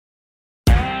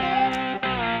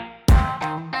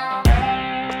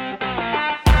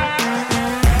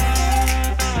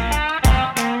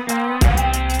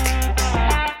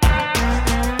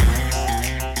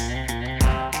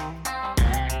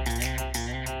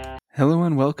Hello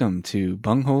and welcome to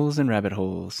Bungholes and Rabbit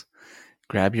Holes.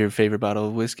 Grab your favorite bottle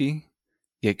of whiskey,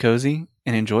 get cozy,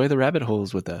 and enjoy the rabbit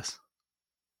holes with us.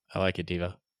 I like it,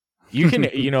 Devo. You can,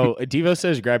 Devo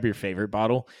says grab your favorite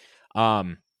bottle.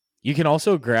 You can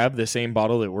also grab the same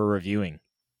bottle that we're reviewing.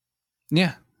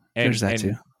 Yeah, and, there's that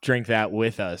too. Drink that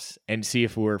with us and see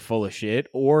if we're full of shit.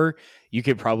 Or you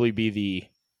could probably be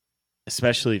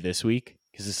especially this week,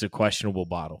 because it's a questionable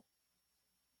bottle.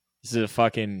 This is a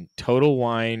fucking Total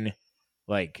Wine.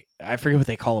 Like, I forget what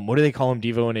they call them. What do they call them,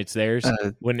 Devo, when it's theirs?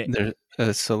 They're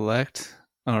a select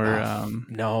or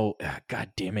no,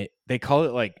 God damn it. They call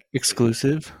it like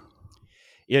exclusive.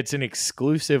 Yeah, it's an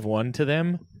exclusive one to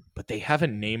them, but they have a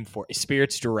name for it.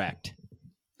 Spirits Direct.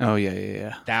 Oh,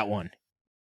 yeah. That one.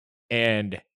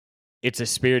 And it's a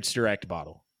Spirits Direct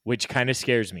bottle, which kind of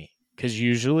scares me because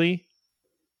usually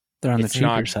they're on the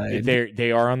cheaper side.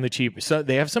 They are on the cheaper. So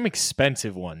they have some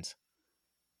expensive ones,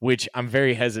 which I'm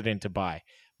very hesitant to buy.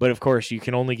 But of course, you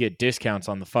can only get discounts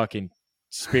on the fucking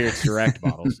Spirits Direct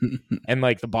bottles. And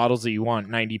like the bottles that you want,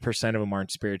 90% of them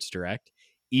aren't Spirits Direct.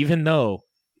 Even though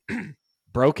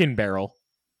Broken Barrel,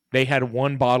 they had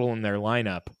one bottle in their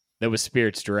lineup that was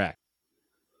Spirits Direct.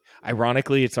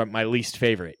 Ironically, it's my least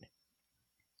favorite.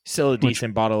 Still a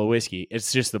decent bottle of whiskey.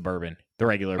 It's just the bourbon, the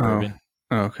regular bourbon.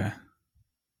 Oh, okay.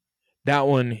 That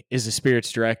one is a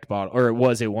Spirits Direct bottle, or it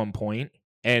was at one point,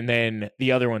 and then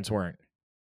the other ones weren't.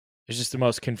 It's just the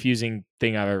most confusing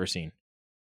thing I've ever seen.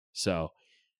 So,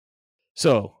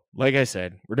 like I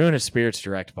said, we're doing a Spirits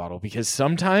Direct bottle because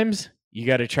sometimes you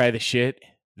got to try the shit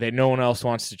that no one else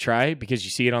wants to try because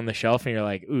you see it on the shelf and you're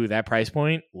like, ooh, that price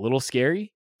point, a little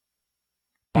scary.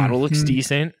 Bottle looks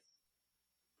decent,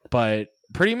 but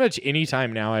pretty much any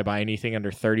time now I buy anything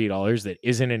under $30 that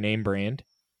isn't a name brand,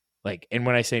 like, and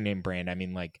when I say name brand, I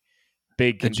mean like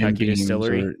big Kentucky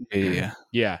distillery.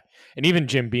 Yeah. And even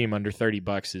Jim Beam under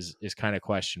 $30 is kind of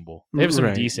questionable. They have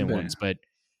some decent ones, but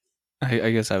I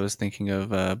guess I was thinking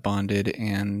of bonded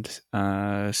and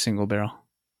single barrel.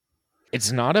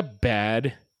 It's not a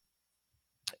bad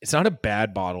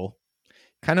bottle.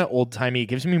 Kind of old timey. It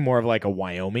gives me more of like a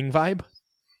Wyoming vibe.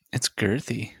 It's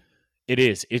girthy. It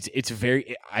is. It's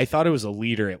very. I thought it was a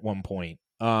liter at one point.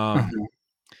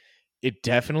 It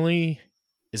definitely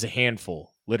is a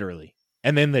handful, literally.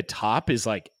 And then the top is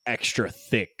like extra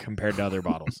thick compared to other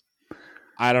bottles.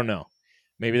 I don't know.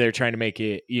 Maybe they're trying to make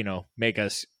it, make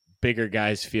us bigger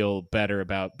guys feel better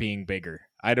about being bigger.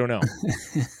 I don't know.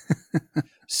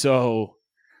 So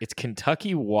it's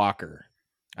Kentucky Walker.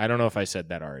 I don't know if I said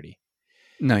that already.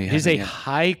 No, you haven't. It is a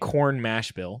high corn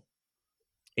mash bill,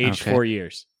 aged 4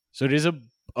 years. So it is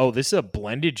this is a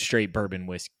blended straight bourbon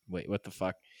whiskey. Wait, what the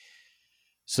fuck?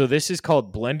 So this is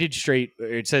called blended straight.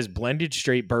 It says blended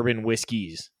straight bourbon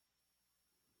whiskeys.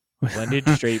 Blended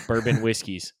straight bourbon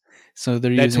whiskeys. So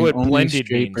they're That's using what only blended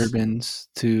straight means. Bourbons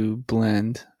to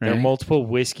blend, right? There are multiple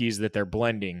whiskeys that they're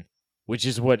blending, which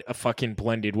is what a fucking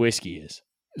blended whiskey is.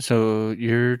 So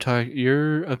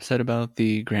you're upset about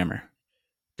the grammar.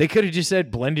 They could have just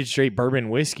said blended straight bourbon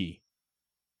whiskey.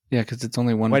 Yeah, because it's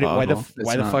only one bottle.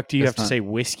 Why the fuck do you have to say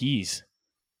whiskeys?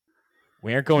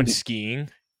 We aren't going skiing.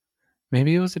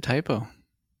 Maybe it was a typo.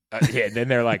 Yeah, then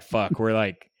they're like, fuck. We're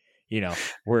like, we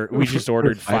just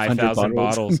ordered 5,000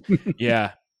 bottles.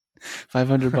 Yeah.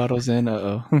 500 bottles in.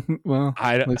 Well,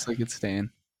 looks like it's staying.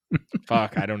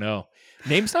 Fuck, I don't know.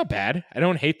 Name's not bad. I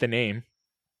don't hate the name.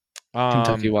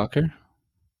 Kentucky Walker.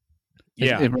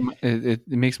 Yeah, it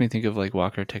makes me think of like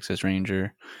Walker Texas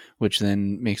Ranger, which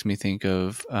then makes me think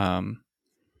of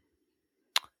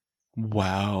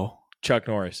wow, Chuck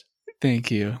Norris. Thank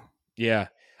you. Yeah,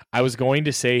 I was going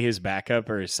to say his backup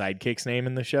or his sidekick's name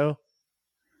in the show,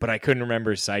 but I couldn't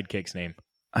remember his sidekick's name.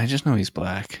 I just know he's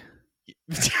black.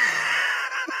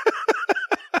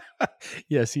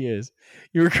 Yes, he is.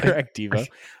 You were correct, Devo.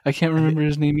 I can't remember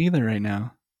his name either right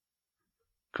now.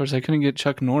 Of course, I couldn't get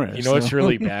Chuck Norris. You know what's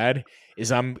really bad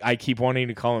is I keep wanting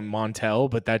to call him Montel,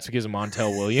 but that's because of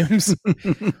Montel Williams.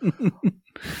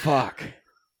 Fuck.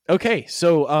 Okay,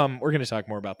 so we're going to talk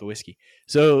more about the whiskey.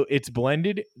 So it's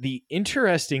blended. The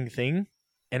interesting thing,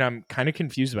 and I'm kind of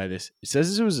confused by this, it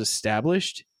says it was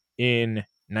established in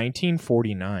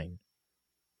 1949.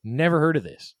 Never heard of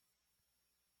this.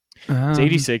 It's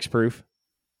 86 proof.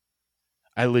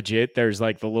 There's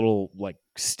like the little like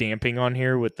stamping on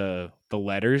here with the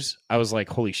letters. I was like,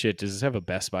 holy shit, does this have a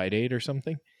Best Buy date or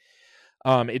something?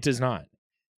 It does not.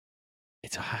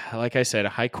 It's, like I said, a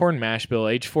high corn mash bill,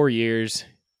 aged 4 years.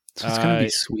 So it's going to be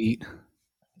sweet.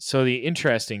 So the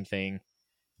interesting thing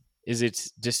is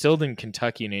it's distilled in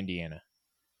Kentucky and Indiana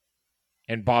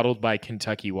and bottled by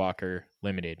Kentucky Walker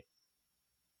Limited.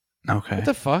 Okay. What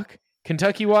the fuck?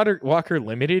 Kentucky Walker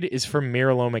Limited is from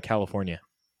Miraloma, California.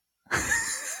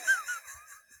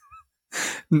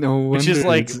 No wonder Which is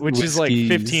like whiskeys.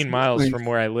 15 miles Like, from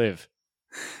where I live.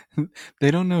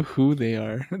 they don't know who they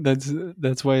are.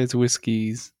 That's why it's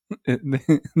whiskeys. I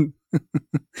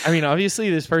mean, obviously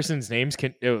this person's name's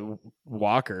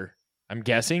Walker, I'm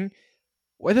guessing.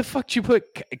 Why the fuck did you put...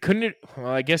 Couldn't it... Well,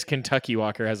 I guess Kentucky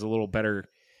Walker has a little better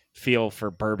feel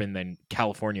for bourbon than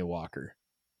California Walker.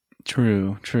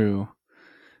 True.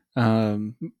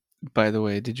 By the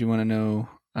way, did you want to know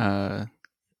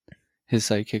his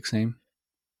sidekick's name?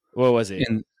 What was it?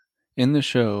 In the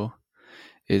show,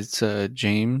 it's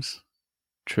James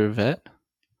Trevette.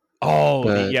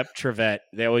 Oh, yep, Trevette.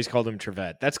 They always called him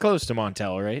Trevette. That's close to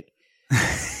Montel, right?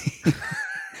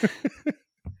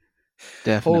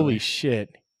 Definitely. Holy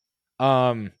shit.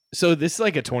 So this is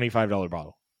like a $25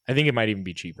 bottle. I think it might even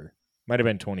be cheaper. Might have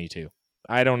been 22.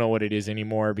 I don't know what it is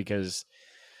anymore because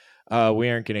we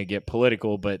aren't going to get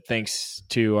political, but thanks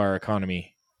to our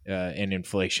economy and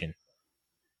inflation.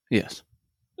 Yes.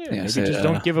 Yeah, maybe just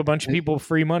don't give a bunch of people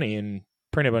free money and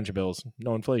print a bunch of bills.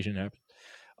 No inflation happens.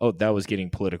 Oh, that was getting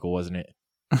political, wasn't it?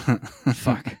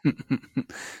 Fuck.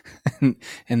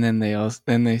 And then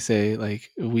they say like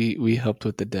we helped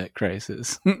with the debt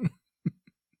crisis by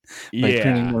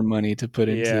printing more money to put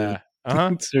into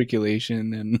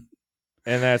circulation,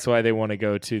 and that's why they want to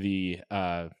go to the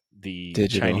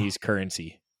digital. Chinese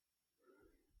currency.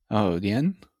 Oh,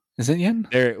 yen? Is it yen?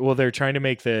 They're trying to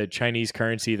make the Chinese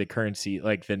currency the currency,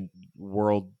 like the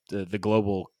world, the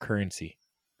global currency.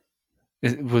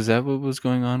 Was that what was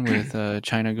going on with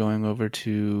China going over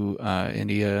to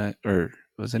India, or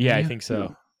was it? Yeah, India? I think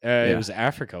so. It was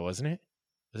Africa, wasn't it?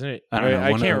 Wasn't it? I don't know.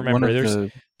 I can't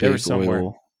remember. There was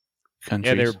somewhere.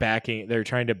 Countries. Yeah, they're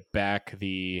trying to back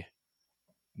the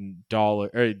dollar,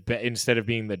 or instead of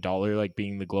being the dollar, like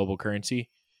being the global currency,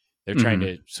 they're trying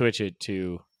to switch it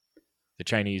to the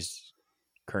Chinese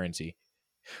currency,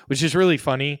 which is really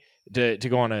funny to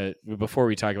go on before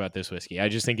we talk about this whiskey. I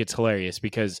just think it's hilarious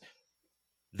because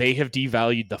they have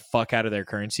devalued the fuck out of their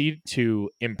currency to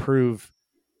improve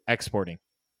exporting.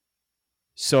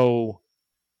 So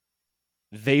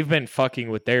they've been fucking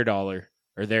with their dollar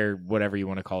or their whatever you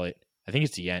want to call it. I think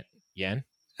it's yen.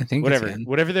 I think whatever, it's yen.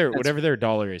 whatever their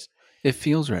dollar is. It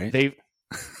feels right.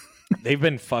 They've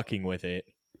been fucking with it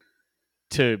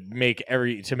to make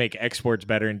exports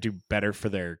better and do better for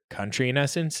their country, in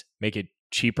essence, make it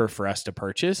cheaper for us to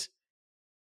purchase.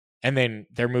 And then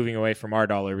they're moving away from our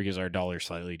dollar because our dollar is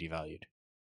slightly devalued.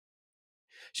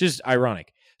 It's just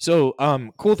ironic. So,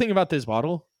 cool thing about this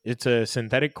bottle, it's a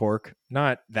synthetic cork.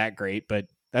 Not that great, but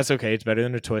that's okay. It's better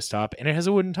than a twist top, and it has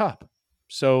a wooden top.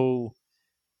 So,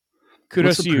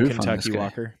 kudos to you, Kentucky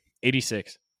Walker.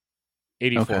 86,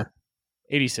 84, okay.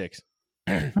 86.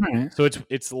 Right. So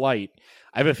it's light.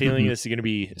 I have a feeling this is going to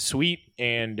be sweet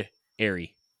and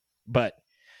airy, but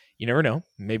you never know.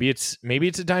 Maybe it's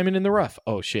a diamond in the rough.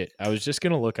 Oh shit! I was just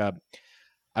going to look up.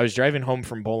 I was driving home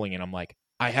from bowling, and I'm like,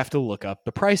 I have to look up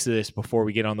the price of this before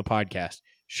we get on the podcast.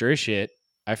 Sure as shit,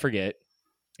 I forget,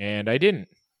 and I didn't.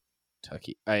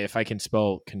 Kentucky. If I can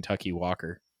spell Kentucky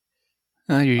Walker.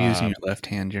 You're using your left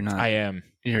hand. You're not. I am.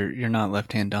 You're not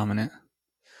left hand dominant.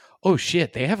 Oh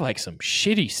shit! They have like some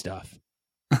shitty stuff.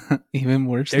 Even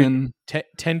worse than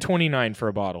 $10.29 for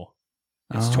a bottle.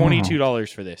 It's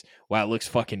 $22 for this. Wow, it looks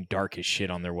fucking dark as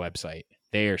shit on their website.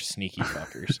 They are sneaky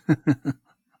fuckers.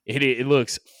 It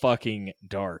looks fucking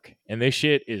dark, and this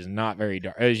shit is not very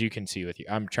dark, as you can see with you.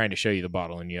 I'm trying to show you the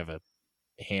bottle, and you have a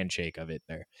handshake of it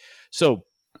there. So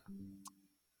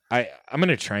I'm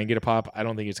gonna try and get a pop. I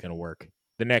don't think it's gonna work.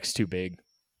 The neck's too big.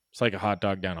 It's like a hot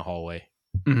dog down a hallway.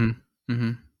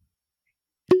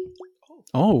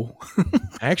 Oh,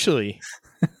 actually,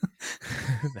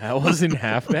 that wasn't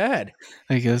half bad.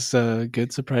 I guess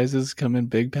good surprises come in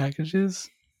big packages.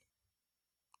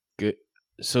 Good.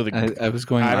 So I was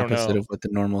going opposite of what the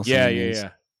normal saying is.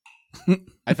 Yeah.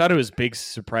 I thought it was big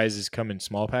surprises come in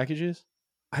small packages.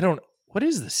 What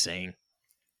is the saying?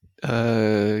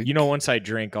 Once I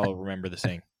drink, I'll remember the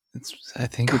saying. I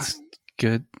think it's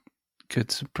good.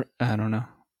 I don't know.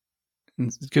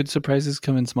 Good surprises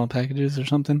come in small packages or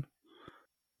something.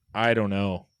 I don't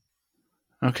know.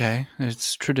 Okay,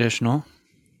 it's traditional.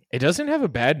 It doesn't have a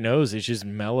bad nose. It's just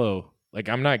mellow. Like,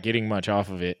 I'm not getting much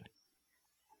off of it.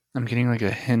 I'm getting like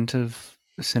a hint of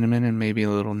cinnamon and maybe a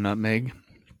little nutmeg.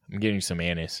 I'm getting some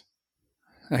anise.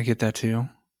 I get that too.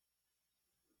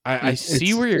 I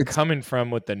see where you're coming from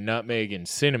with the nutmeg and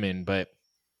cinnamon, but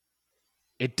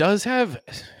it does have...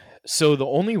 So the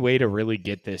only way to really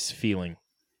get this feeling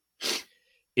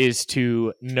is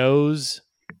to nose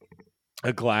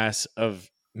a glass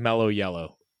of mellow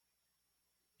yellow.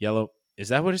 Yellow. Is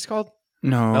that what it's called?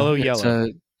 No, Mellow it's yellow.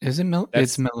 is it mellow?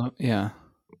 It's mellow. Yeah.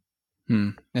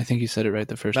 I think you said it right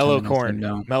the first mellow time, and I said corn. no.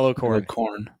 Mellow Mellow corn.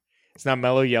 corn. It's not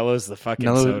mellow yellow. Is the fucking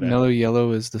soda. Mellow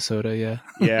yellow is the soda. Yeah.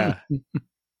 Yeah.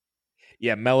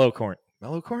 Yeah. Mellow corn.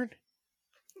 Mellow corn.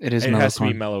 It is. It mellow has corn.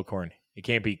 to be mellow corn. It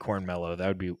can't be corn mellow. That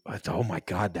would be. Oh my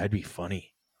god, that'd be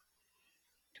funny.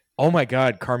 Oh my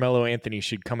god, Carmelo Anthony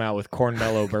should come out with corn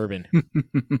mellow bourbon.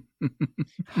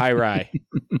 High rye.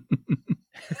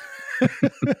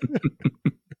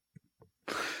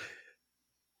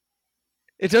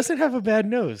 It doesn't have a bad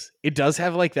nose. It does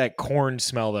have like that corn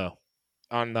smell though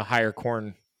on the higher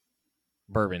corn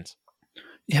bourbons.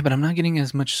 Yeah, but I'm not getting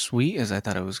as much sweet as I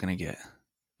thought I was going to get.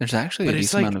 There's actually a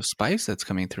decent amount of spice that's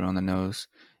coming through on the nose,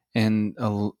 and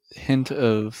a hint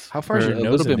of how far is your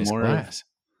nose in this glass?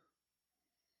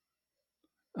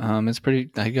 It's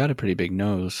pretty. I got a pretty big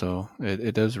nose, so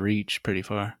it does reach pretty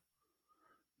far.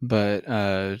 But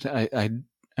I'm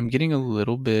getting a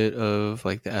little bit of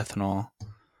like the ethanol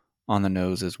on the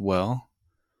nose as well,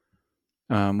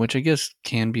 which I guess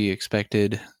can be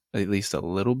expected at least a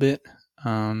little bit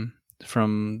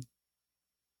from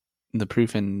the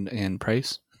proof and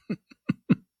price.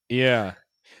 Yeah.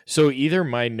 So either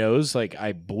my nose, like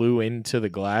I blew into the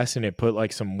glass and it put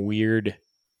like some weird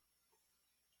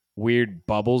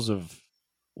bubbles of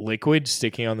liquid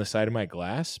sticking on the side of my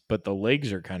glass, but the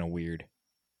legs are kind of weird.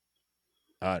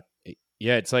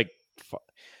 Yeah, it's like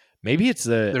maybe it's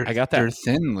I got that. They're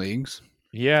thin legs.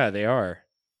 Yeah, they are.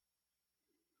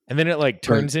 And then it like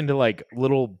turns into like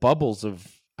little bubbles of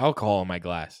alcohol in my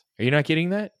glass. Are you not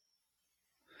getting that?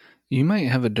 You might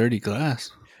have a dirty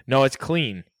glass. No, it's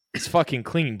clean. It's fucking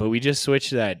clean, but we just switched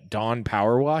to that Dawn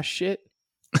Power Wash shit.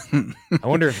 I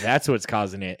wonder if that's what's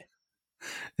causing it.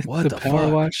 What the power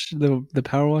fuck? Wash? The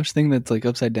power wash thing that's like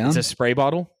upside down? It's a spray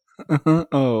bottle.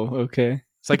 Oh, okay.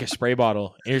 It's like a spray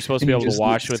bottle. And you're supposed to be able to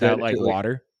wash without like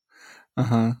water.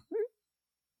 Uh-huh.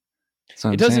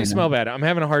 It doesn't smell bad. I'm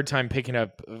having a hard time picking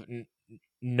up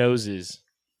noses.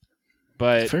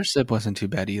 But the first sip wasn't too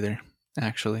bad either,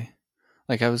 actually.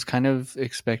 Like I was kind of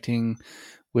expecting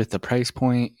with the price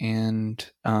point and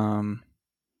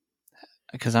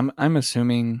because I'm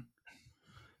assuming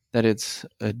that it's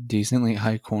a decently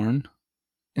high corn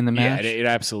in the mash. Yeah, it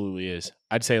absolutely is.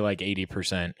 I'd say like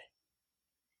 80%.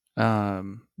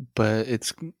 But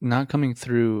it's not coming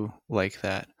through like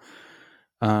that.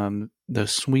 The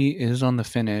sweet is on the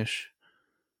finish,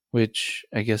 which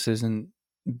I guess isn't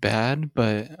bad,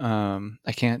 but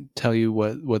I can't tell you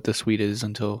what the sweet is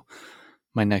until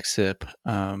my next sip.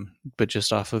 But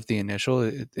just off of the initial,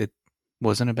 it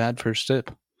wasn't a bad first sip,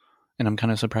 and I'm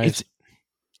kind of surprised.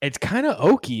 It's kind of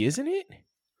oaky, isn't it?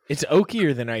 It's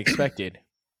oakier than I expected.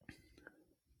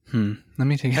 Let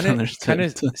me take another sip. Kind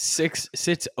of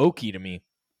sits oaky to me,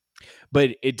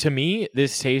 but to me,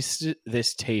 this tastes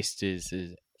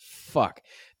fuck.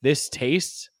 This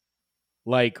tastes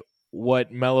like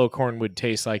what mellow corn would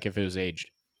taste like if it was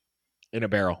aged in a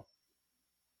barrel.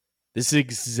 This is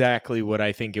exactly what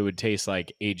I think it would taste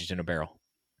like aged in a barrel.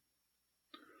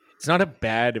 It's not a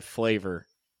bad flavor.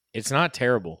 It's not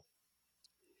terrible.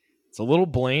 It's a little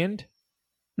bland,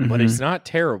 but it's not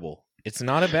terrible. It's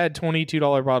not a bad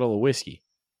 $22 bottle of whiskey.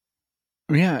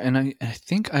 Yeah, and I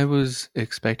think I was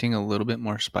expecting a little bit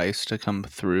more spice to come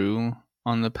through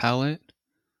on the palate.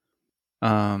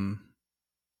 Like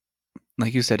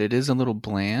you said, it is a little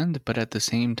bland, but at the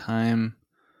same time,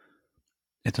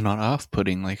 it's not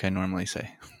off-putting like I normally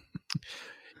say.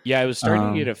 Yeah, I was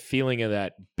starting to get a feeling of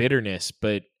that bitterness,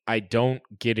 but I don't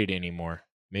get it anymore.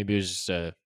 Maybe it was just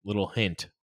a little hint.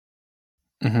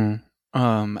 I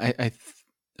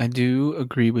do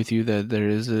agree with you that there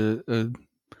is a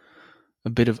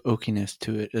bit of oakiness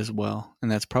to it as well,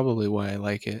 and that's probably why I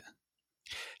like it.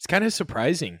 It's kind of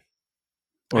surprising.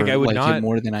 Or like I would not it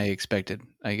more than I expected.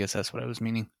 I guess that's what I was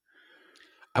meaning.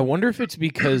 I wonder if it's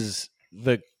because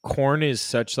the corn is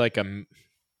such like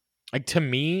to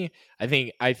me, I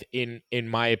think in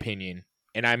my opinion,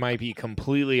 and I might be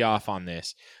completely off on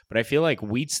this, but I feel like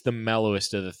wheat's the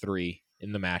mellowest of the three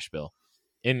in the mash bill.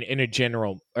 In a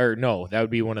general, or no, that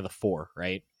would be one of the four,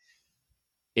 right?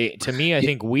 To me, I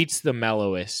think wheat's the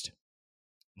mellowest.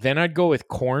 Then I'd go with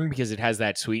corn because it has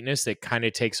that sweetness that kind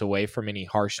of takes away from any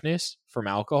harshness from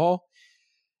alcohol.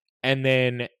 And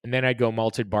then I'd go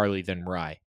malted barley, then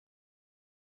rye.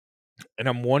 And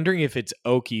I'm wondering if it's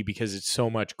oaky because it's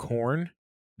so much corn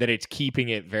that it's keeping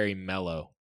it very mellow.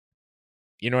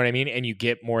 You know what I mean? And you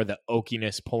get more of the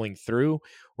oakiness pulling through,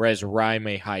 whereas rye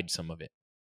may hide some of it.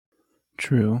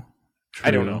 True.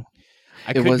 I don't know.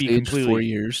 It was aged 4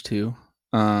 years too.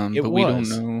 But we don't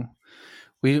know.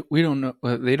 We don't know.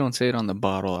 They don't say it on the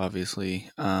bottle, obviously.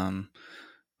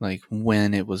 Like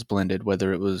when it was blended,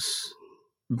 whether it was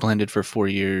blended for 4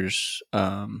 years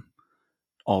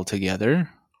altogether.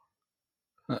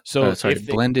 So Sorry, if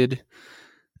they,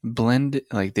 blend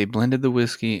like they blended the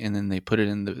whiskey and then they put it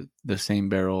in the same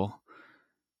barrel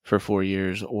for 4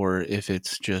 years, or if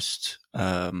it's just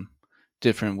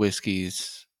different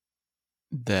whiskeys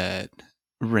that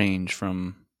range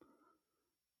from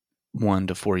 1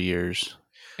 to 4 years,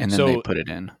 and then they so put it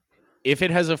in. if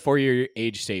it has a 4-year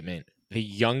age statement, the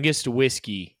youngest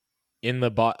whiskey in the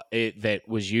that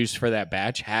was used for that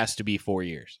batch has to be 4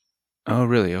 years. Oh,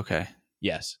 really? Okay.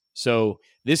 Yes. So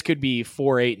this could be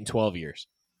 4, 8, and 12 years,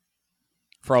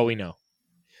 for all we know.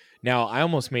 Now, I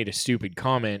almost made a stupid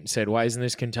comment and said, "Why isn't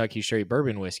this Kentucky straight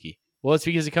bourbon whiskey?" Well, it's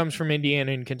because it comes from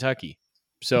Indiana and Kentucky.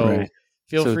 Right. So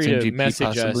feel So it's free to MGP message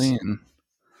us. possibly, and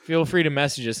Feel free to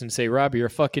message us and say, "Rob, you're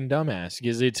a fucking dumbass,"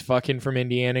 because it's fucking from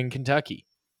Indiana and Kentucky.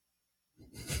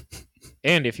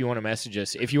 And if you want to message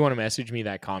us, if you want to message me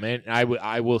that comment,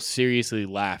 I will seriously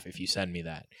laugh if you send me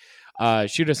that.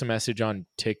 Shoot us a message on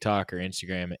TikTok or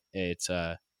Instagram. It's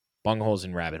bungholes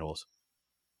and rabbit holes,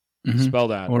 mhm.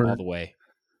 spelled out all or the way.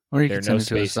 or you There are could no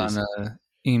send it to us on spaces.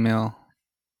 email,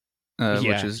 which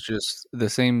Yeah, is just the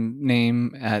same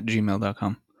name at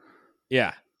gmail.com.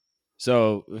 yeah.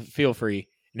 So feel free.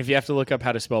 And if you have to look up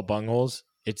how to spell bungholes,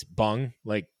 it's bung,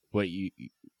 like what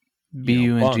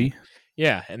bung. BUNG.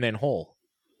 Yeah, and then hole.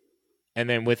 And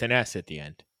then with an S at the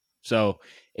end. So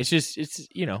it's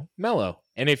mellow.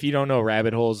 And if you don't know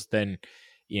rabbit holes, then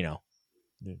you know,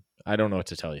 I don't know what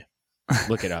to tell you.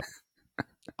 Look it up.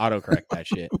 Autocorrect that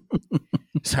shit.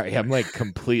 Sorry, I'm like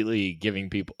completely giving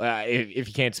people. If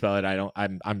you can't spell it, I don't.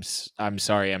 I'm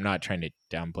sorry. I'm not trying to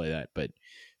downplay that, but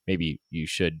maybe you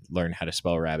should learn how to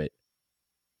spell rabbit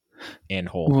and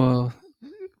hole. Well,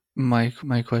 my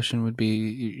question would be: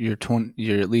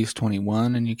 you're at least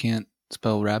 21, and you can't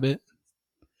spell rabbit.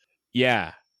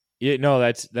 Yeah. No,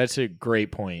 that's a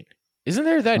great point. Isn't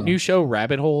there that Oh, new show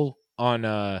Rabbit Hole on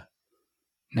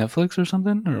Netflix or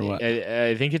something, or what?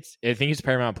 I think it's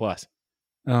Paramount Plus.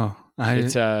 Oh,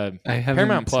 It's I Paramount haven't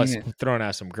seen Plus it. throwing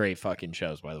out some great fucking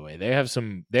shows, by the way. They have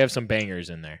some bangers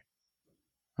in there.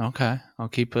 Okay, I'll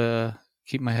keep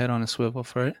my head on a swivel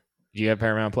for it. Do you have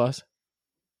Paramount Plus?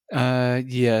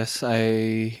 Yes,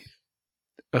 I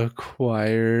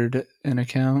acquired an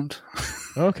account.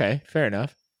 Okay, fair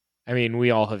enough. I mean,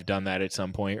 we all have done that at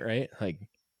some point, right? Like,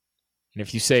 and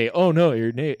if you say, "Oh no, you're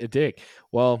a dick,"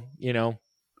 well,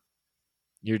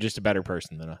 you're just a better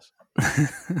person than us.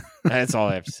 That's all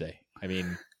I have to say. I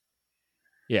mean,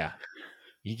 yeah,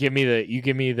 you give me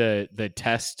the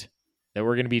test that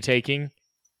we're going to be taking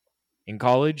in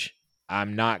college.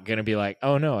 I'm not going to be like,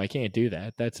 "Oh no, I can't do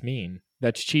that. That's mean.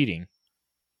 That's cheating."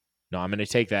 No, I'm going to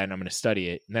take that and I'm going to study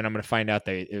it, and then I'm going to find out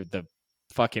that the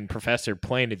fucking professor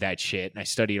planted that shit, and I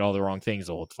studied all the wrong things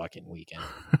the whole fucking weekend.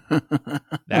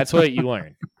 That's what you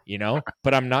learn,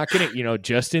 But I'm not gonna,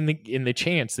 just in the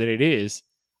chance that it is,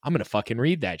 I'm gonna fucking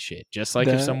read that shit. Just like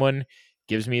if that someone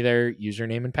gives me their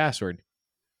username and password,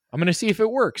 I'm gonna see if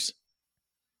it works.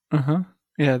 uh-huh.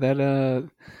 Yeah,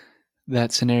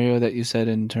 that scenario that you said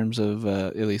in terms of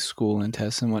at least school and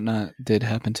tests and whatnot did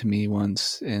happen to me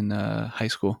once in high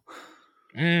school.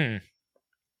 Mm.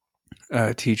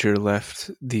 A teacher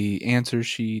left the answer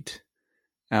sheet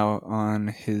out on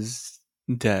his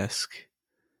desk,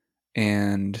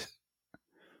 and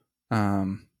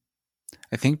um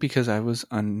I think because I was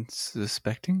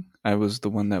unsuspecting, I was the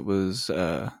one that was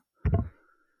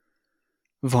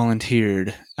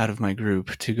volunteered out of my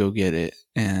group to go get it,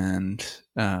 and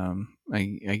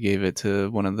I gave it to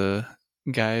one of the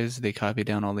guys. They copied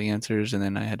down all the answers, and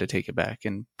then I had to take it back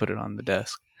and put it on the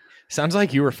desk. Sounds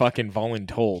like you were fucking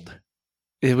voluntold.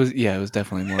 It was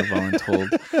definitely more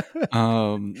voluntold.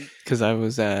 Because I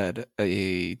was at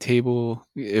a table.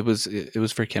 It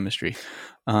was for chemistry.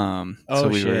 So Oh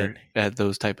we shit. were at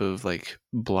those type of like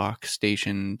block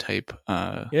station type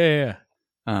Yeah.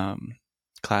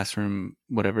 classroom,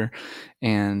 whatever.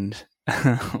 And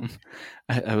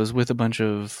I was with a bunch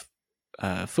of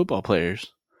football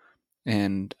players,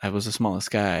 and I was the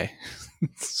smallest guy.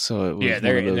 So it Yeah, was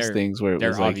one of those things where it they're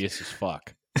was like, obvious as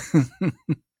fuck.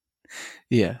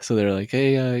 yeah. So they're like,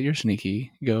 hey, you're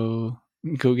sneaky. Go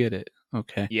get it.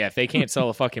 Okay. Yeah, if they can't sell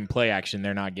a fucking play action,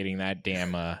 they're not getting that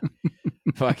damn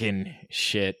fucking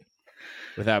shit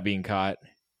without being caught.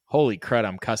 Holy crud,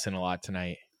 I'm cussing a lot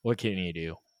tonight. What can you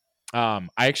do? I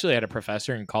actually had a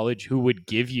professor in college who would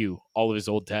give you all of his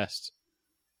old tests.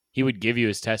 He would give you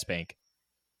his test bank.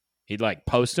 He'd like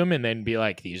post them and then be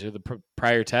like, these are the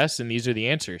prior tests and these are the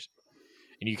answers.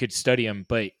 and you could study them,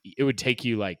 but it would take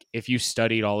you like, if you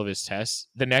studied all of his tests,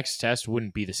 the next test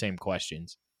wouldn't be the same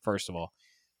questions, first of all.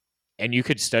 And you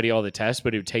could study all the tests,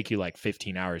 but it would take you like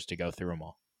 15 hours to go through them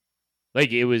all.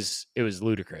 Like it was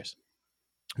ludicrous.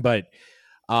 But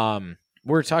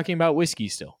we're talking about whiskey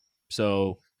still.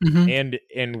 So Mm-hmm.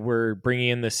 and we're bringing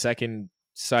in the second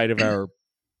side of our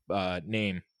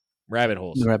name, rabbit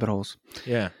holes. The rabbit holes.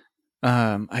 Yeah.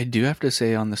 I do have to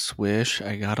say on the swish,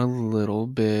 I got a little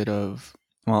bit of.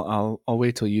 Well, I'll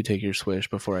wait till you take your swish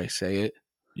before I say it.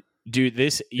 Dude,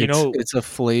 this, It's a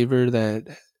flavor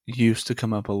that used to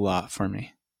come up a lot for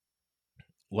me.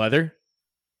 leather?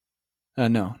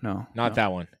 No, Not no,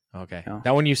 that one. Okay. no.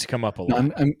 That one used to come up a No, lot.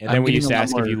 And I'm then we getting used a to lot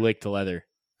ask more. if you licked the leather.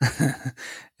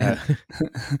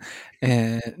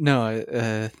 and,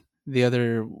 no, the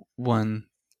other one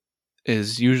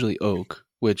is usually oak,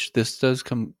 which this does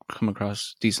come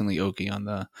across decently oaky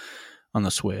on the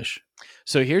swish.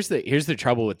 So here's the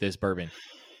trouble with this bourbon.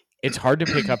 It's hard to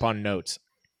pick up on notes.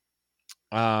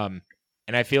 And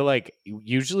I feel like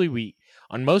usually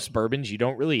on most bourbons, you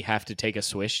don't really have to take a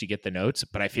swish to get the notes,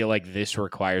 but I feel like this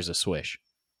requires a swish.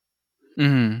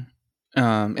 Mm-hmm.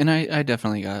 And I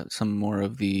definitely got some more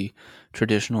of the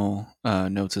traditional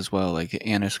notes as well. Like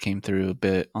anise came through a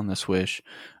bit on the swish.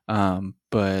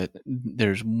 But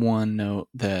there's one note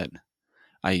that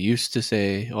I used to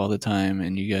say all the time,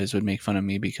 and you guys would make fun of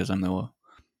me because I'm the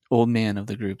old man of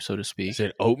the group, so to speak. Is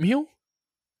it oatmeal?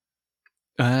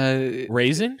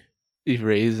 Raisin?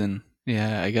 Raisin.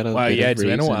 Yeah, I got a Wow, bit yeah, of it's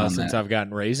been a raisin while on since that. I've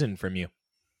gotten raisin from you.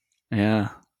 Yeah.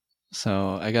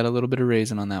 So I got a little bit of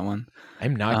raisin on that one.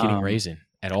 I'm not getting raisin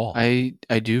at all. I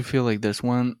do feel like this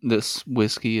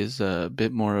whiskey is a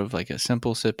bit more of like a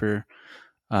simple sipper,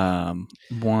 one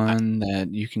that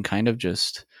you can kind of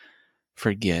just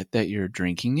forget that you're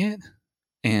drinking it,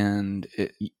 and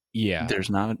Yeah. there's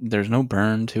no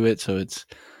burn to it, so it's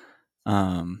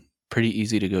pretty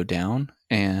easy to go down,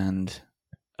 and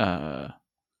I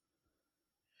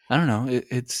don't know,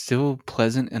 it's still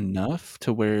pleasant enough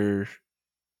to where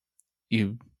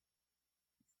you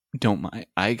don't mind.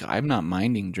 I'm not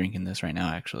minding drinking this right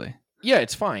now, actually. Yeah,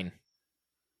 it's fine.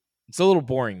 It's a little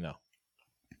boring though.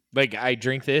 Like I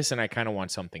drink this and I kind of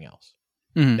want something else.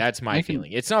 Mhm. That's my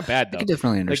feeling. It's not bad I though. can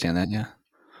definitely understand that. Yeah.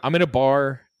 I'm in a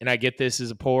bar and I get this as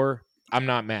a pour. I'm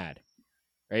not mad,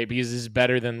 right? Because this is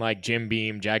better than like Jim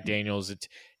Beam, Jack Daniels.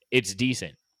 It's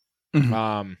decent.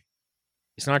 Mhm.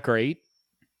 It's not great,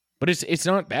 but it's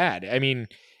not bad. I mean,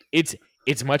 it's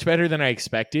much better than I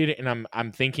expected, and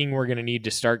I'm thinking we're gonna need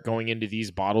to start going into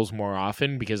these bottles more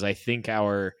often because I think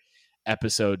our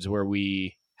episodes where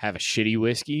we have a shitty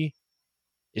whiskey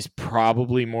is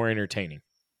probably more entertaining.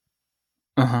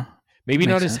 Uh-huh. Maybe Makes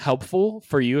not as sense. helpful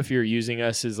for you if you're using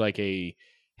us as like a,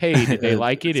 hey, did they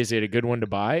like it? Is it a good one to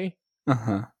buy?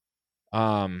 Uh-huh.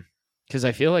 Because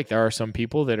I feel like there are some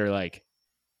people that are like,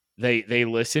 they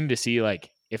listen to see like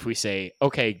if we say,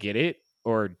 okay, get it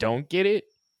or don't get it,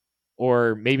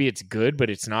 or maybe it's good, but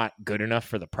it's not good enough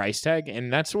for the price tag.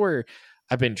 And that's where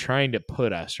I've been trying to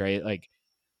put us, right? Like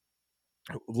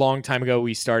a long time ago,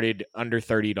 we started under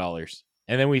 $30.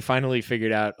 And then we finally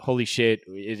figured out, holy shit,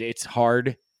 it's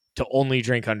hard to only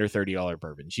drink under $30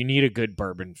 bourbons. You need a good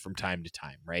bourbon from time to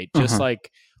time, right? Just Uh-huh.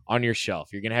 like on your shelf.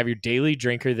 You're going to have your daily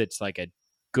drinker that's like a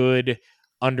good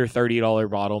under $30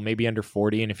 bottle, maybe under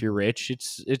 40. And if you're rich,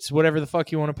 it's whatever the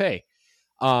fuck you want to pay.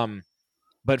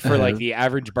 But for like Uh, the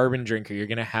average bourbon drinker, you're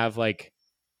going to have like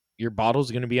your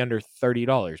bottle's going to be under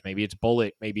 $30. Maybe it's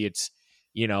Bullet, maybe it's,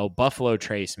 Buffalo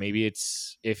Trace, maybe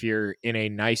it's, if you're in a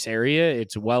nice area,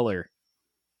 it's Weller.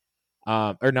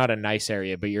 Or not a nice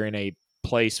area, but you're in a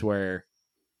place where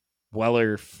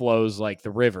Weller flows like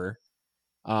the river.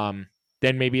 Then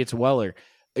maybe it's Weller.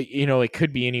 It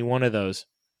could be any one of those.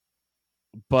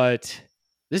 But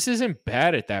this isn't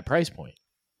bad at that price point.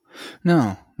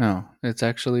 no. It's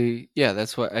actually, yeah,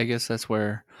 I guess that's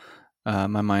where my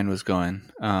mind was going.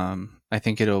 I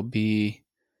think it'll be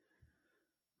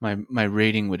my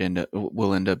rating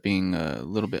will end up being a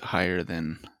little bit higher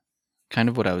than kind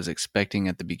of what I was expecting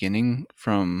at the beginning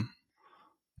from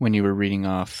when you were reading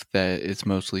off that it's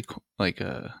mostly like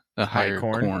a High higher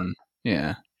corn. corn.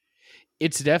 Yeah.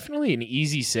 It's definitely an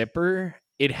easy sipper.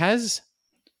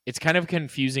 It's kind of a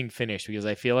confusing finish because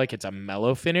I feel like it's a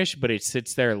mellow finish, but it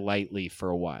sits there lightly for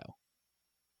a while.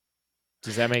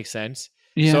 Does that make sense?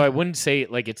 Yeah. So I wouldn't say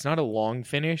like it's not a long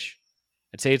finish.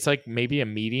 I'd say it's like maybe a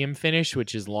medium finish,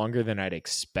 which is longer than I'd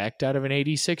expect out of an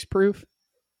 86 proof.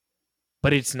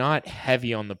 But it's not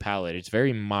heavy on the palate. It's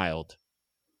very mild.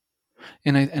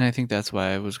 And I think that's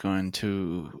why I was going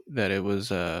to that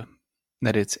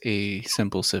it's a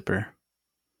simple sipper.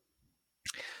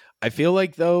 I feel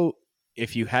like though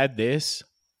if you had this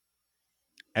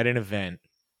at an event,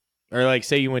 or like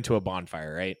say you went to a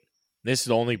bonfire, right? This is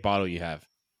the only bottle you have.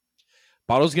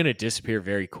 Bottle's going to disappear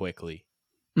very quickly.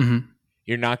 Mm-hmm.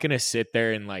 You're not going to sit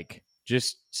there and like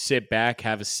just sit back,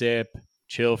 have a sip,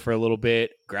 chill for a little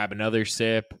bit, grab another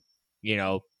sip,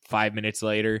 5 minutes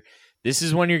later. This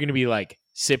is when you're going to be like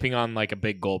sipping on like a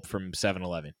big gulp from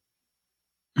 7-Eleven.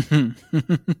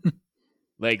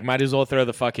 Like, might as well throw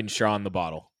the fucking straw in the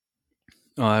bottle.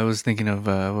 Oh, I was thinking of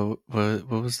what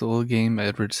was the old game?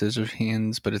 Edward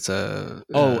Scissorhands, but it's a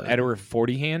Edward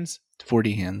 40 Hands?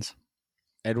 40 hands.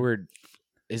 Edward,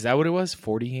 is that what it was?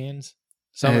 40 Hands?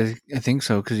 I think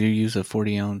so, because you use a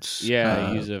 40-ounce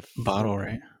use a bottle,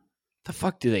 right? The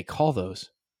fuck do they call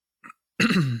those?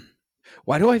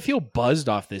 Why do I feel buzzed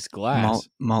off this glass?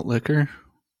 Malt liquor?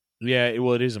 Yeah,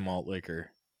 it is a malt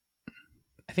liquor.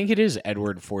 I think it is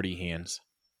Edward 40 Hands.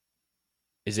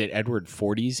 Is it Edward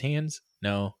 40's Hands?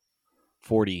 No.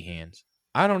 40 Hands.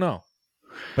 I don't know.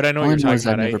 But I know what you're talking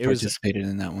about. I never participated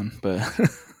in that one, but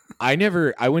I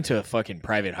went to a fucking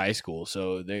private high school.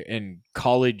 So in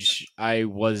college,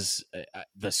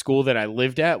 the school that I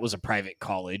lived at was a private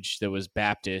college that was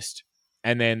Baptist.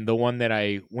 And then the one that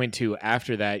I went to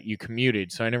after that, you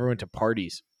commuted. So I never went to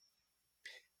parties.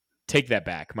 Take that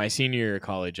back. My senior year of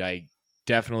college, I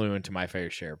definitely went to my fair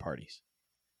share of parties.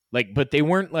 Like, but they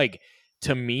weren't like,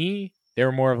 to me, they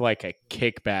were more of like a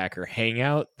kickback or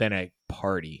hangout than a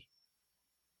party.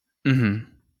 Mm-hmm.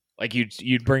 Like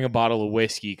you'd bring a bottle of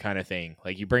whiskey kind of thing.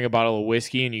 Like you bring a bottle of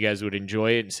whiskey and you guys would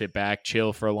enjoy it and sit back,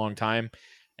 chill for a long time.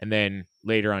 And then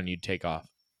later on you'd take off.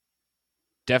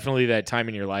 Definitely that time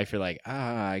in your life you're like,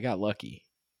 I got lucky.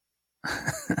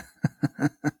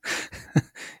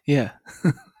 Yeah.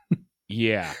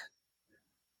 Yeah.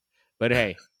 But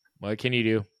hey, what can you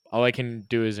do? All I can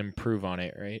do is improve on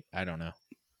it, right? I don't know.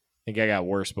 I think I got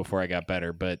worse before I got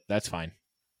better, but that's fine.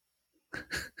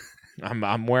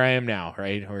 I'm where I am now,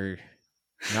 right? Or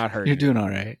not hurting. You're doing all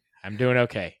right. I'm doing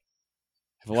okay. I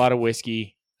have a lot of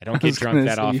whiskey. I don't get drunk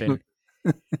that often.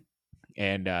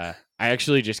 And I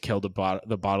actually just killed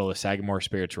the bottle of Sagamore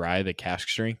Spirits Rye, the cask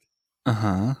strength.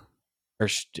 Uh-huh. Or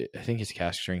I think it's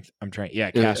cask strength.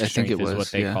 Cask strength is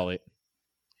what they call it.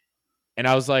 And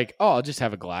I was like, oh, I'll just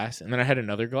have a glass. And then I had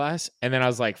another glass. And then I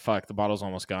was like, fuck, the bottle's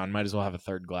almost gone. Might as well have a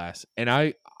third glass. And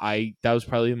I that was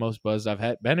probably the most buzzed I've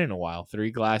been in a while.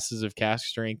 3 glasses of cask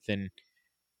strength. And,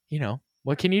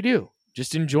 what can you do?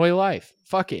 Just enjoy life.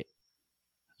 Fuck it.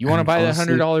 You want to buy the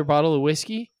 $100 bottle of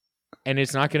whiskey and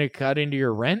it's not going to cut into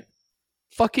your rent?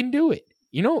 Fucking do it.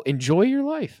 Enjoy your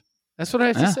life. That's what I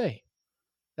have to say.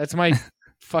 That's my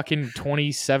fucking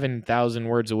 27,000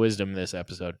 words of wisdom this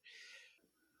episode.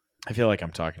 I feel like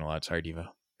I'm talking a lot. Sorry, Devo.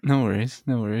 No worries.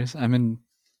 I'm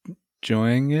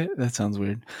enjoying it. That sounds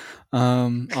weird.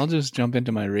 I'll just jump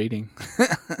into my rating.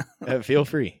 Feel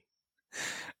free.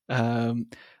 I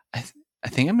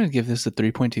think I'm going to give this a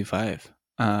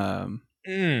 3.25.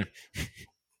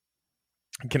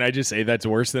 Can I just say that's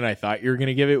worse than I thought you were going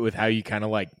to give it with how you kind of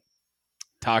like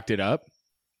talked it up?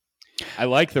 I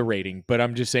like the rating, but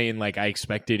I'm just saying like I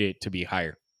expected it to be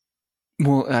higher.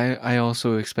 Well, I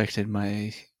also expected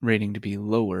my rating to be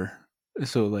lower.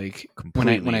 So like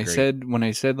when I said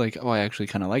like, oh, I actually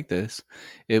kind of like this,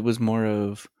 it was more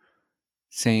of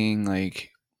saying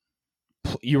like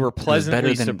you were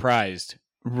pleasantly surprised.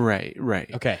 Right.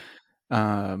 Okay.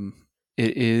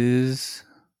 It is.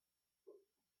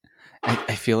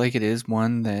 I feel like it is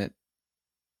one that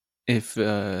if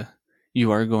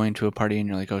you are going to a party and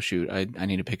you're like, oh shoot, I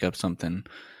need to pick up something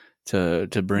to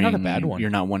bring. Not a bad one. You're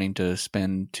not wanting to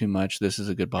spend too much. This is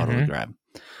a good bottle to grab.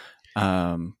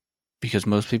 Because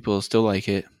most people still like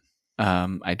it.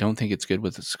 I don't think it's good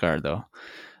with a cigar though.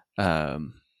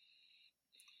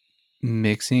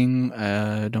 Mixing,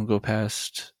 don't go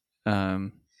past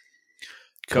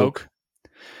Coke.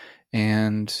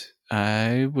 And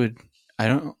I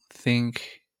think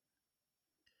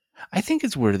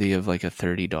it's worthy of like a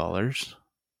 $30.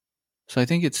 So I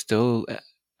think it's still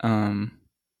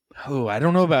I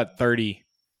don't know about 30.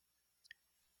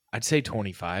 I'd say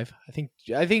 25. I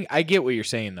think I get what you're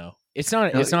saying though. It's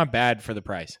not bad for the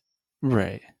price.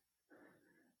 Right.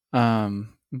 But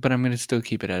I'm going to still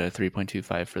keep it at a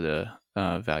 3.25 for the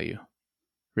value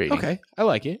rating. Okay. I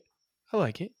like it.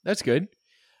 That's good.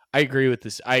 I agree with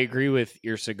this. I agree with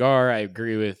your cigar. I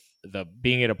agree with the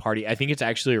being at a party. I think it's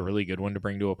actually a really good one to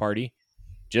bring to a party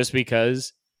just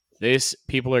because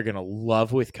people are going to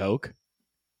love with Coke.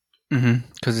 Mm-hmm.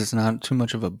 Because it's not too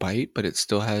much of a bite, but it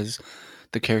still has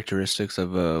the characteristics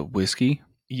of a whiskey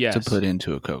to put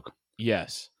into a Coke.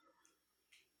 Yes.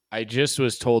 I just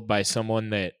was told by someone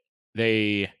that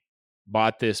they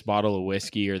bought this bottle of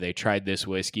whiskey or they tried this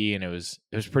whiskey and it was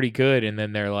pretty good, and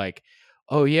then they're like,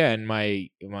 "Oh yeah, and my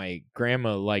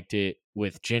grandma liked it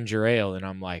with ginger ale," and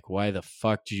I'm like, "Why the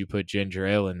fuck did you put ginger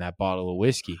ale in that bottle of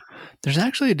whiskey?" There's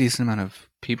actually a decent amount of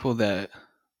people that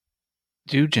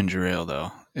do ginger ale,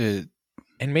 though. And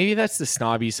maybe that's the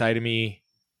snobby side of me,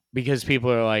 because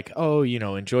people are like, "Oh,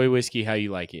 enjoy whiskey how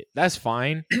you like it." That's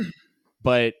fine,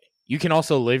 but you can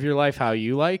also live your life how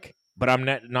you like. But I'm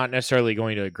not necessarily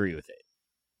going to agree with it,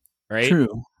 right?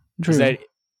 True, Because true.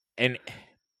 and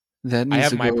That I needs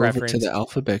have to my go over to preference. the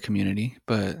alphabet community,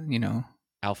 but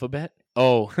Alphabet.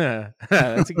 Oh,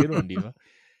 that's a good one, Diva.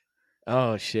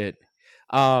 Oh shit.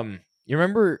 You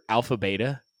remember Alpha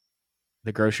Beta,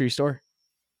 the grocery store?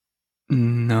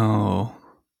 no.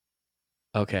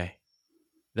 Okay,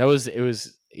 that was it.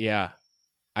 Was yeah.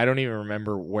 I don't even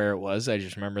remember where it was. I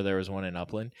just remember there was one in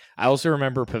Upland. I also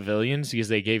remember Pavilions because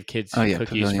they gave Oh kids yeah, cookies for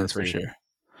pavilions for free. sure.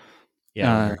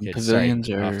 Yeah, when we were kids. Sorry, Pavilions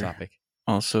off are topic.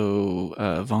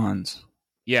 also Vaughn's,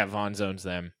 Yeah, Vaughn's owns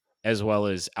them as well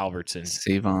as Albertsons.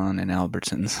 Savon, and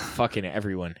Albertsons. Fucking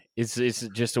everyone. It's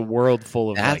just a world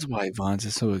full of like That's why Vaughn's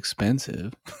is so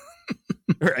expensive.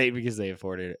 right, because they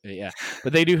afforded it. Yeah,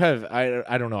 but they do have.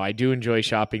 I don't know. I do enjoy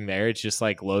shopping there. It's just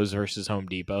like Lowe's versus Home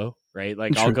Depot, right?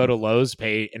 Like I'll True. go to Lowe's,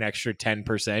 pay an extra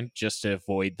 10% just to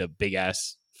avoid the big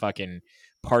ass fucking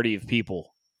party of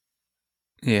people.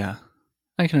 Yeah,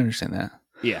 I can understand that.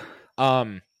 Yeah.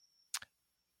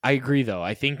 I agree though.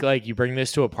 I think like you bring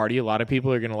this to a party, a lot of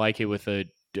people are gonna like it with a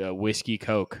whiskey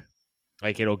Coke.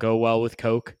 Like it'll go well with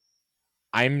Coke.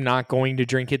 I'm not going to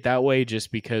drink it that way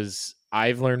just because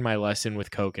I've learned my lesson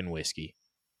with Coke and whiskey.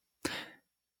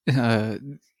 Uh,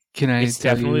 can I It's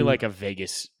tell definitely you? like a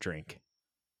Vegas drink.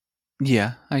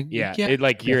 Yeah, Yeah, yeah, it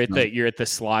like definitely. you're at the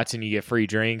slots and you get free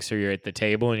drinks, or you're at the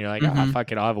table and you're like, ah, Hmm.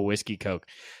 fuck it, I'll have a whiskey Coke.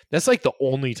 That's like the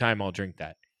only time I'll drink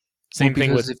that. Well, Same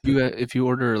thing with because if you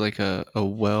order like a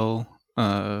well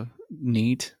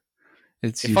neat,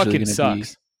 it's it. usually Fucking going to be,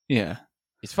 sucks. yeah.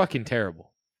 It's fucking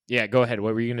terrible. Yeah, go ahead.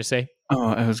 What were you gonna say? Oh,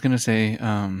 I was gonna say,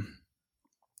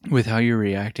 with how you're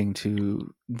reacting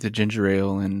to the ginger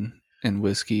ale and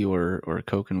whiskey, or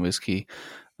Coke and whiskey,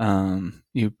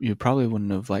 you probably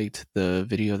wouldn't have liked the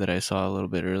video that I saw a little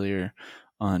bit earlier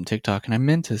on TikTok, and I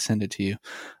meant to send it to you.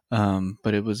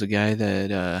 But it was a guy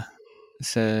that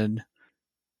said,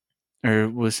 or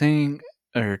was saying,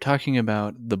 or talking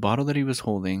about the bottle that he was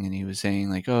holding, and he was saying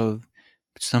like, oh,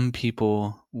 some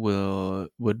people would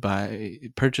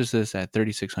purchase this at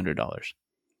 $3,600.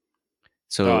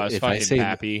 So Oh, it's if I fucking say,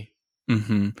 Pappy.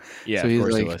 mm-hmm. Yeah, So of he's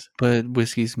course it like, was. but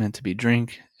whiskey's meant to be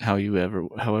drink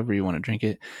however you want to drink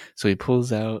it. So he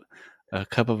pulls out a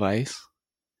cup of ice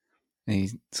and he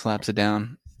slaps it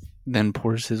down, then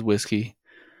pours his whiskey,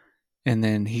 and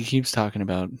then he keeps talking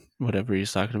about whatever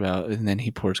he's talking about, and then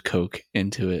he pours Coke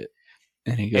into it,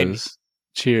 and he And goes,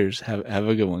 "Cheers, have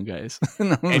a good one, guys."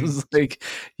 And I and was like,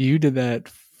 "You did that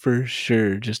for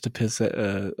sure, just to piss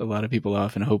a lot of people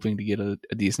off, and hoping to get a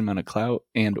decent amount of clout,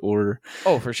 and or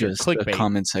oh, for sure, just a clickbait.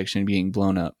 comment section being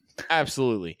blown up."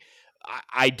 Absolutely.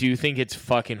 I do think it's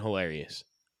fucking hilarious.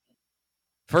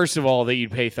 First of all, that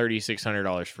you'd pay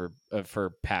 $3,600 for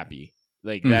Pappy.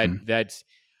 Like Hmm. that's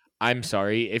I'm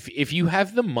sorry. If you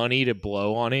have the money to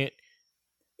blow on it,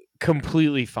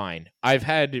 completely fine. I've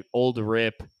had Old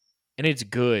Rip and it's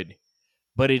good,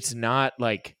 but it's not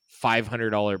like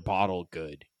 $500 bottle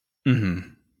good. Hmm.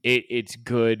 It's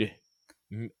good.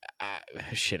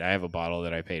 Shit, I have a bottle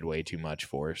that I paid way too much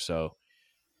for, so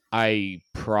I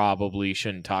probably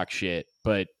shouldn't talk shit,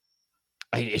 but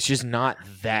it's just not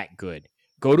that good.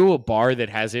 Go to a bar that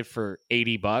has it for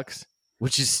 $80,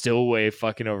 which is still way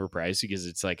fucking overpriced because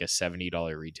it's like a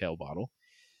 $70 retail bottle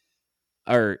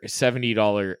or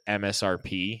 $70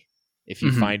 MSRP. If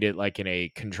you Hmm. find it like in a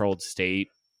controlled state,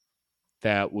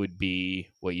 that would be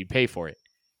what you'd pay for it.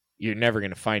 You're never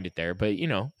going to find it there, but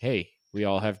hey, we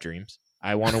all have dreams.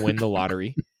 I want to win the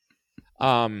lottery.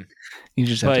 You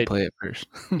just have to But play it first.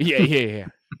 yeah.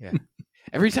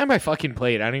 Every time I fucking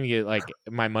play it, I don't even get like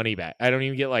my money back. I don't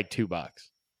even get like $2.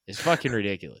 It's fucking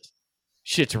ridiculous.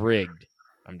 Shit's rigged.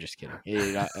 I'm just kidding.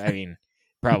 I mean,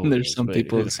 probably There's is, some but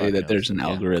people who that the say fuck that knows? there's an Yeah,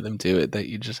 algorithm to it that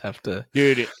you just have to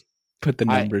dude. put the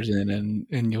I numbers in,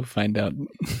 and you'll find out.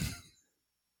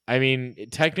 I mean,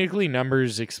 technically,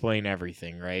 numbers explain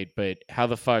everything, right? But how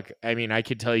the fuck? I mean, I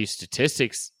could tell you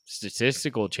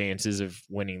statistical chances of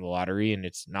winning the lottery, and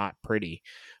it's not pretty.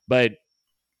 But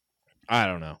I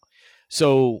don't know.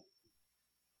 So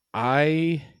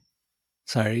I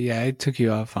Sorry, yeah, I took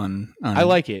you off on I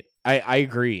like it. I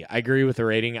agree. I agree with the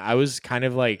rating. I was kind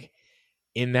of like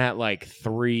in that like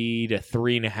 3 to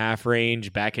 3.5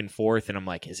 range back and forth. And I'm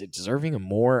like, is it deserving of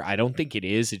more? I don't think it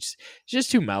is. It's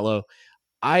just too mellow.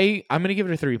 I'm going to give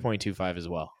it a 3.25 as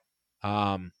well.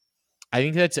 I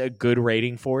think that's a good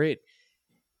rating for it.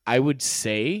 I would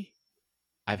say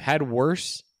I've had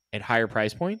worse at higher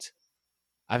price points.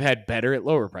 I've had better at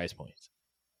lower price points.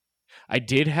 I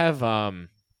did have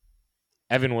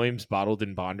Evan Williams bottled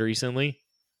in Bond recently,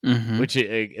 which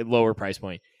is a lower price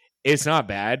point. It's not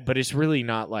bad, but it's really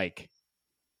not like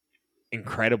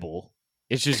incredible.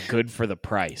 It's just good for the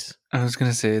price. I was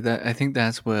gonna say that I think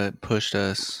that's what pushed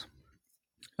us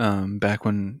back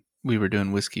when we were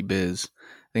doing Whiskey Biz.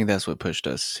 I think that's what pushed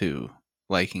us to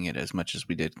liking it as much as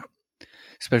we did,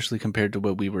 especially compared to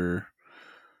what we were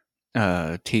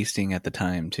tasting at the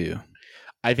time too.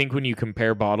 I think when you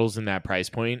compare bottles in that price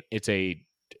point,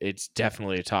 it's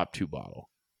definitely a top 2 bottle.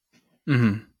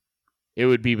 Mm-hmm. It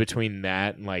would be between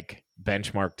that and like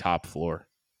benchmark top floor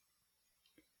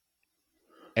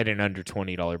at an under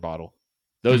 $20 bottle.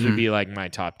 Those would be like my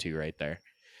top 2 right there.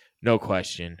 No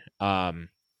question.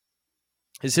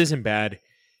 This isn't bad.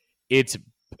 It's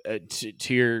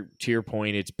to your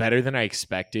point, it's better than I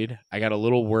expected. I got a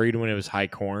little worried when it was high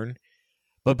corn,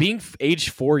 but being aged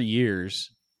 4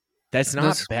 years, that's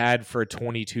not bad for a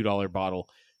 $22 bottle.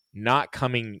 Not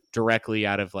coming directly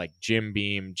out of like Jim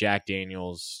Beam, Jack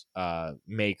Daniels,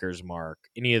 Maker's Mark,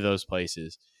 any of those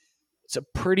places. It's a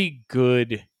pretty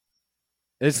good.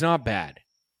 It's not bad.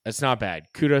 It's not bad.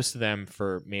 Kudos to them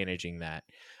for managing that.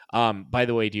 By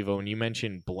the way, Devo, when you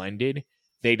mentioned blended,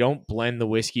 they don't blend the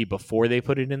whiskey before they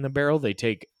put it in the barrel. They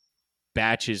take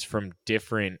batches from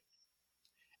different,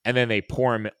 and then they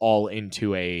pour them all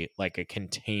into a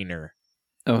container.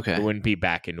 Okay. It wouldn't be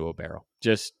back into a barrel.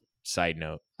 Just side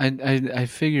note. I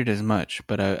figured as much,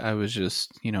 but I was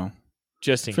just,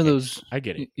 just in for case. Those. I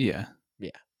get it. Yeah.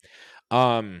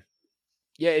 Yeah,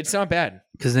 it's not bad.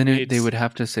 Because then they would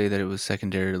have to say that it was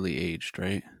secondarily aged,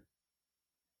 right?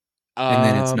 And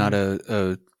then it's not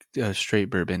a straight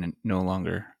bourbon no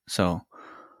longer.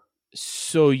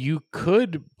 So you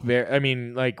could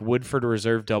like Woodford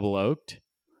Reserve double oaked.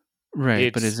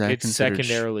 Right, but is that considered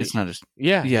secondarily? It's not a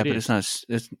yeah, but is.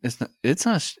 It's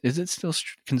not. Is it still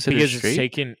considered because straight? It's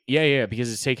taken? Yeah, because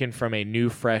it's taken from a new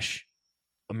fresh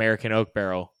American oak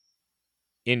barrel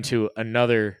into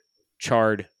another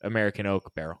charred American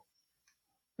oak barrel.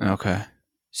 Okay,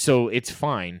 so it's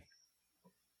fine.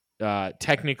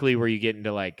 Technically, where you get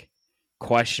into like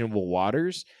questionable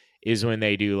waters is when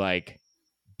they do like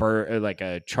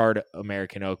a charred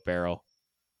American oak barrel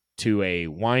to a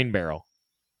wine barrel.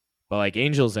 But like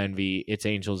Angel's Envy, it's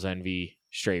Angel's Envy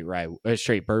straight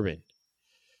bourbon.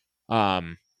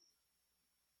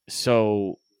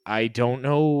 So I don't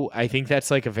know. I think that's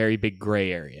like a very big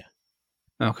gray area.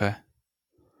 Okay.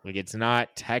 Like it's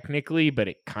not technically, but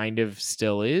it kind of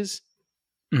still is.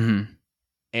 Mm-hmm.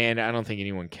 And I don't think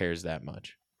anyone cares that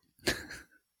much.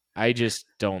 I just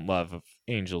don't love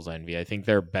Angel's Envy. I think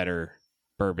they're better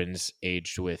bourbons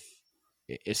aged with,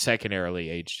 secondarily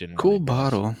aged in cool wine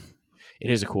bottle. barrels. It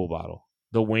is a cool bottle.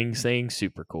 The wings thing,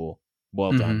 super cool.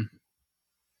 Well done.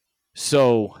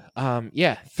 So,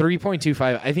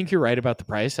 3.25. I think you're right about the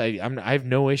price. I have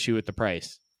no issue with the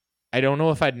price. I don't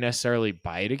know if I'd necessarily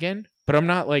buy it again, but I'm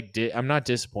not I'm not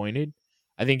disappointed.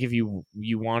 I think if you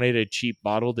wanted a cheap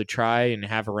bottle to try and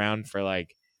have around for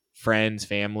like friends,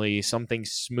 family, something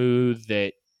smooth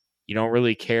that you don't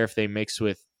really care if they mix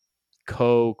with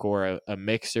Coke or a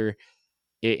mixer.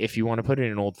 If you want to put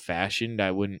it in old fashioned,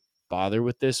 I wouldn't bother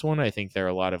with this one. I think there are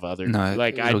a lot of other I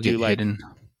do like hidden.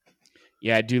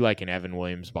 Yeah, I do like an Evan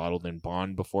Williams bottled in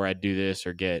Bond before I do this,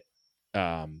 or get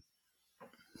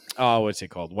what's it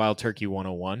called? Wild Turkey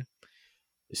 101.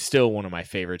 It's still one of my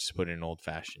favorites to put in old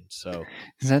fashioned. So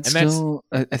is that still?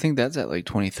 I think that's at like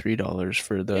 $23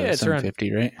 for the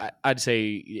 750, right? I'd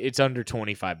say it's under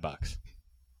 $25.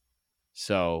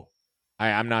 So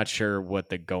I'm not sure what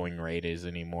the going rate is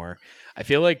anymore. I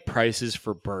feel like prices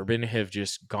for bourbon have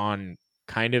just gone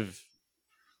kind of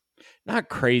not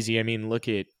crazy. I mean, look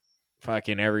at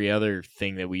fucking every other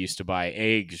thing that we used to buy.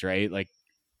 Eggs, right? Like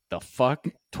the fuck?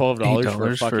 $12 for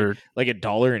a fucking like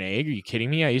 $1 an egg? Are you kidding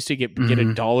me? I used to get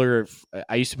 $1.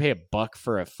 I used to pay $1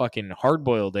 for a fucking hard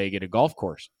boiled egg at a golf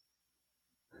course.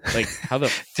 Like how the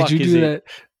fuck did you do that?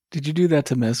 Did you do that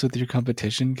to mess with your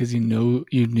competition because you knew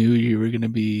you were going to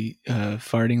be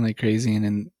farting like crazy and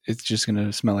then it's just going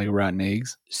to smell like rotten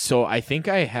eggs? So I think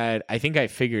I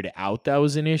figured out that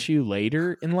was an issue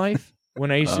later in life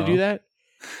when I used to do that.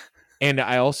 And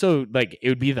I also it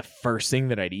would be the first thing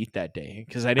that I'd eat that day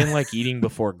because I didn't like eating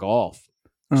before golf.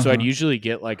 So I'd usually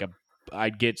get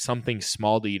I'd get something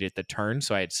small to eat at the turn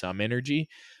so I had some energy.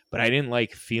 but I didn't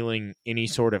like feeling any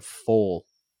sort of full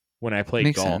when I played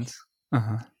Makes golf. sense.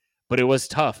 Uh-huh. But it was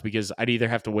tough because I'd either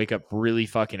have to wake up really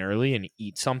fucking early and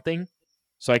eat something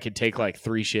so I could take like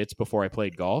 3 shits before I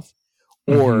played golf,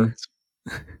 or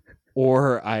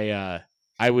I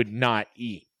would not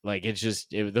eat. Like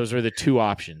those were the 2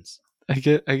 options. I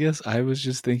guess I was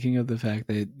just thinking of the fact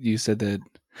that you said that.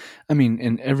 I mean,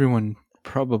 and everyone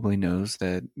probably knows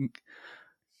that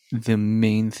the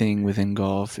main thing within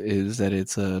golf is that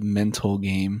it's a mental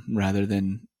game rather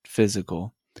than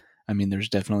physical. I mean, there's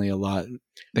definitely a lot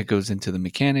that goes into the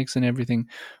mechanics and everything,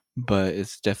 but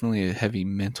it's definitely a heavy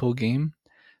mental game.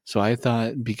 So I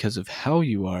thought because of how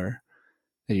you are,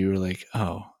 that you were like,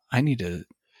 oh, I need to,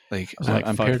 like, I was like,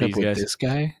 I'm fuck paired up these with guys. this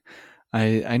guy.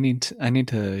 I need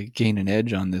to gain an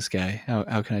edge on this guy.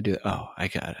 How can I do that? Oh, I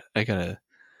gotta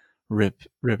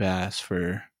rip ass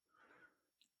for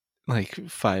like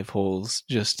 5 holes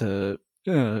just to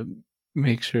uh,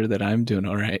 make sure that I'm doing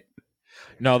all right.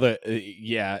 No,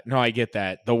 I get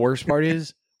that. The worst part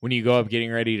is when you go up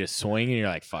getting ready to swing and you're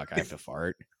like, fuck, I have to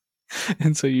fart.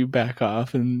 And so you back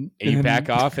off and You back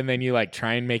off and then you like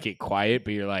try and make it quiet,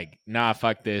 but you're like, nah,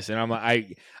 fuck this. And I'm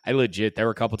like, I legit, there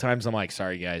were a couple times I'm like,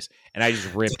 sorry guys. And I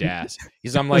just ripped ass.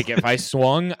 Because I'm like, if I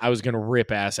swung, I was going to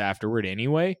rip ass afterward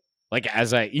anyway. Like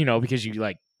as because you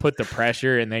like put the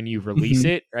pressure and then you release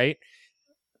it, right?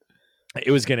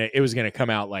 It was gonna come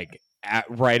out like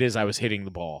right as I was hitting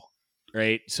the ball,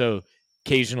 right? So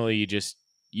occasionally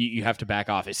you have to back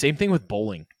off. Same thing with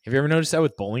bowling. Have you ever noticed that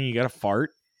with bowling? You got to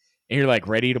fart and you're like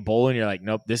ready to bowl and you're like,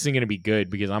 nope, this isn't gonna be good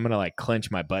because I'm gonna like clench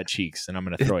my butt cheeks and I'm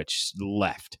gonna throw it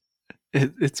left.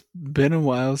 It's been a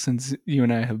while since you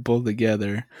and I have bowled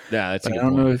together. Yeah, that's a but good I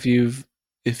don't point. know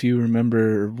if you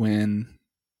remember when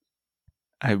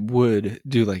I would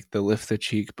do like the lift the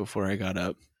cheek before I got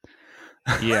up.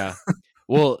 Yeah.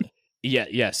 Well,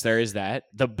 yes, there is that.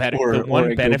 The or one I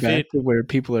go back benefit. to where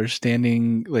people are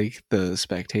standing, like the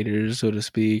spectators, so to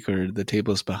speak, or the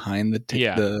tables behind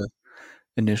the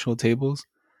initial tables.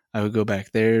 I would go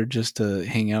back there just to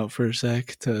hang out for a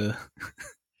sec to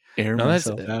air No, that's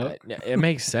myself out. it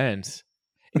makes sense.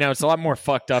 Now it's a lot more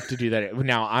fucked up to do that.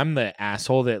 Now I'm the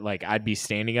asshole that like I'd be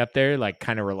standing up there like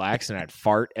kind of relaxed and I'd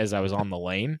fart as I was on the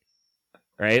lane,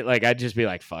 right? Like I'd just be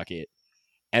like fuck it,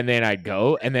 and then I'd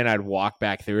go and then I'd walk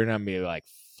back through and I'd be like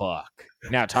fuck.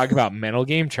 Now talk about mental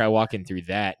game. Try walking through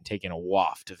that and taking a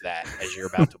waft of that as you're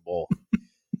about to bowl.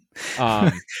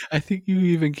 I think you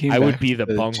even came. I back would be to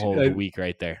the bunghole of the week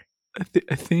right there.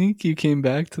 I think you came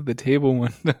back to the table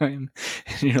one time,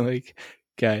 and you're like,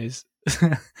 guys.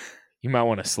 You might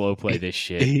want to slow play this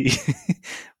shit.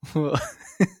 Well,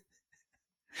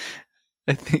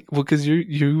 I think because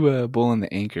you bowl on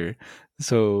the anchor,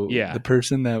 so Yeah. the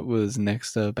person that was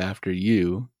next up after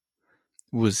you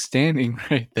was standing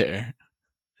right there.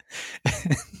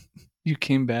 You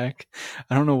came back.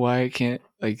 I don't know why I can't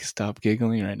like stop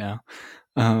giggling right now.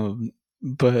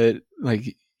 But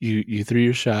like you threw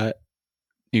your shot,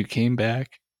 you came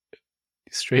back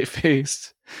straight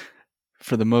faced.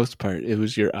 For the most part, it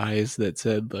was your eyes that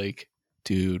said like,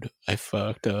 dude, I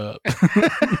fucked up.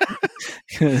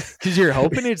 Because you're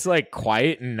hoping it's like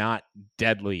quiet and not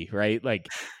deadly, right? Like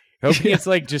hoping it's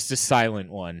like just a silent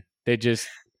one. I just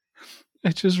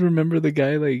remember the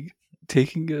guy like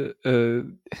taking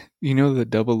the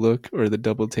double look or the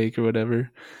double take or whatever.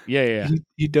 Yeah.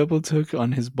 He double took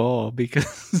on his ball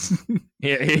because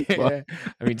yeah.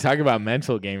 I mean, talk about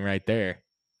mental game right there.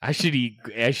 I should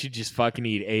just fucking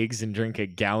eat eggs and drink a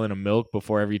gallon of milk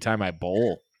before every time I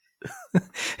bowl.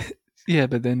 Yeah,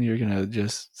 but then you're gonna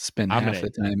just spend half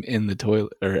the time in the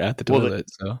toilet or at the toilet.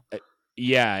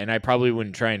 Yeah, and I probably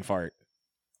wouldn't try and fart.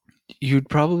 You'd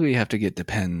probably have to get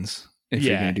Depends if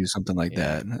you're gonna do something like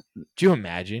that. Do you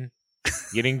imagine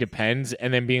getting Depends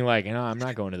and then being like, no, I'm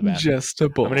not going to the bathroom. Just a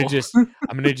bowl. I'm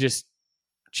gonna just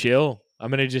chill. I'm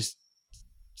gonna just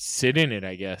sit in it,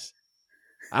 I guess.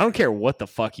 I don't care what the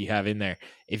fuck you have in there.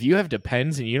 If you have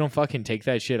Depends and you don't fucking take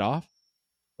that shit off,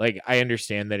 like, I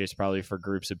understand that it's probably for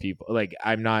groups of people. Like,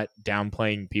 I'm not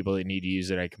downplaying people that need to use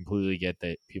it. I completely get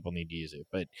that people need to use it,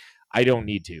 but I don't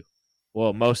need to.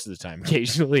 Well, most of the time.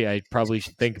 Occasionally, I probably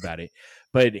should think about it.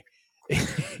 But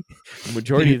the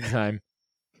majority of the time,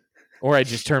 or I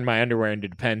just turn my underwear into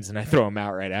Depends and I throw them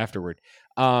out right afterward.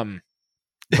 But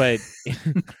it's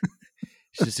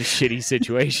just a shitty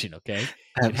situation, okay?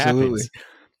 Absolutely.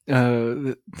 It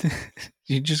happens.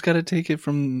 You just got to take it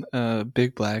from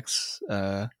Big Black's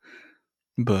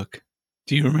book.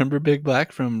 Do you remember Big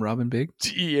Black from Robin Big?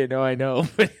 Yeah, no, I know.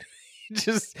 But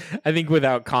just, I think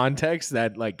without context,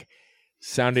 that like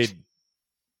sounded.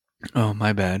 Oh,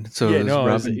 my bad. So yeah,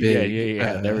 Robin Big.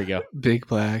 Yeah. There we go. Big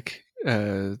Black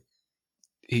uh,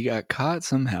 he got caught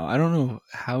somehow. I don't know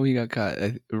how he got caught.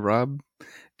 Rob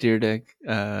Dyrdek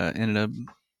ended up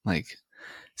like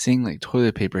seeing like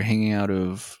toilet paper hanging out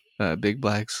of Big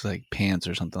Black's like pants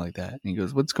or something like that. And he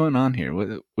goes, "What's going on here?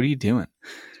 What are you doing?"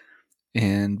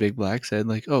 And Big Black said,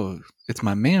 "Like, oh, it's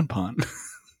my man pond."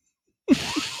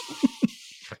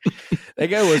 That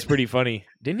guy was pretty funny.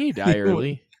 Didn't he die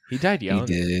early? He died He young.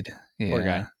 did. Poor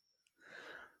guy.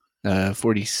 Yeah.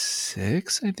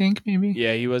 46, I think, maybe.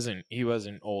 Yeah, he wasn't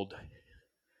old.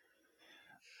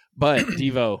 But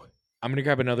Devo, I'm gonna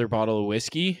grab another bottle of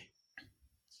whiskey.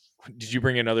 Did you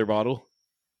bring another bottle?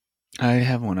 I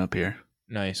have one up here.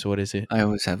 Nice. What is it? I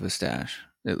always have a stash,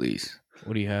 at least.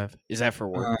 What do you have? Is that for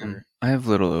work? Or? I have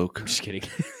Little Oak. I'm just kidding.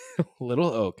 Little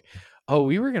Oak. Oh,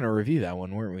 we were gonna review that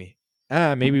one, weren't we?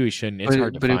 Maybe we shouldn't. It's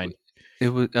hard to find. It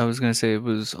was. I was gonna say it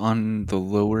was on the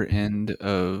lower end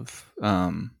of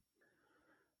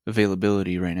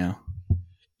availability right now.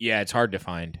 Yeah, it's hard to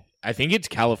find. I think it's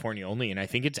California only, and I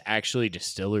think it's actually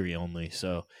distillery only.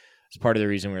 So it's part of the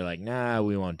reason we're like, nah,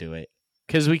 we won't do it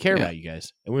because we care about you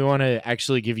guys and we want to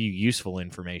actually give you useful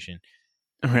information.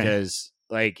 Right. Because,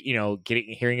 like, you know,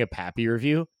 hearing a Pappy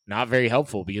review, not very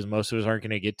helpful because most of us aren't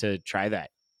going to get to try that.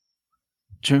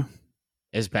 True.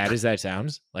 As bad as that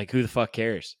sounds, like, who the fuck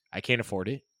cares? I can't afford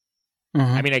it.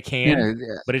 I mean, I can,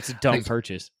 but it's a dumb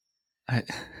purchase. And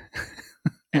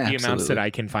the amounts that I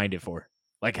can find it for.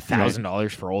 Like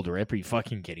 $1,000 for Old Rip. Are you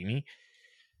fucking kidding me?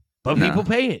 But people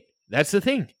pay it. That's the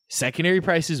thing. Secondary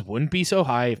prices wouldn't be so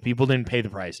high if people didn't pay the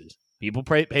prices. People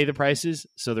pay the prices,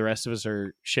 so the rest of us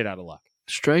are shit out of luck.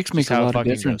 Strikes make a lot of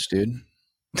difference, dude.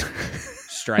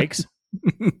 Strikes?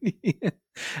 Yeah.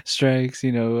 Strikes,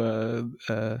 you know,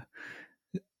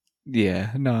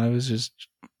 yeah. No, I was just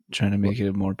trying to make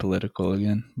it more political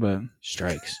again, but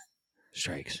strikes.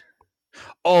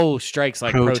 Oh, strikes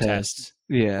like protests.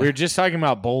 Yeah, we were just talking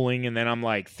about bowling, and then I'm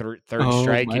like third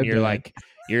strike, and you're like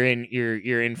you're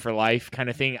in for life kind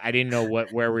of thing. I didn't know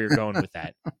where we were going with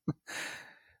that.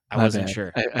 I wasn't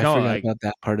sure. I forgot about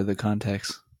that part of the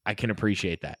context. I can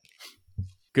appreciate that.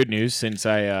 Good news, since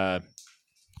I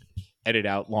edit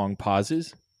out long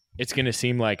pauses, it's gonna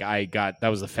seem like that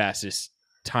was the fastest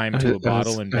time to a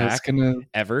bottle and back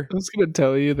ever. I was gonna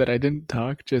tell you that I didn't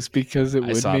talk just because it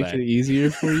would make it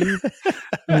easier for you.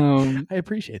 I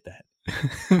appreciate that.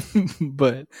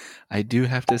 But I do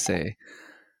have to say,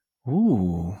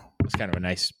 ooh, it's kind of a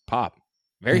nice pop.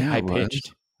 Very high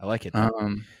pitched. I like it.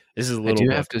 This is a little. I do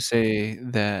have to say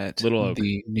that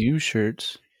the new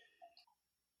shirts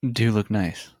do look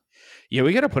nice. Yeah,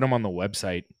 we got to put them on the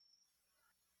website.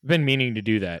 I've been meaning to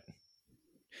do that.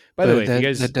 By the way, that, you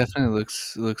guys, that definitely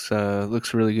looks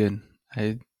really good.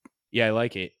 I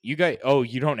like it. You guys,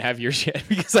 you don't have yours yet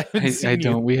because I haven't seen I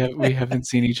don't. We haven't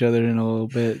seen each other in a little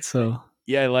bit, so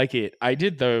yeah, I like it. I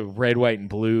did the red, white, and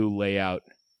blue layout.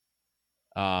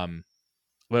 Well,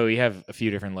 we have a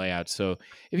few different layouts. So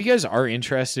if you guys are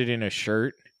interested in a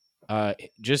shirt,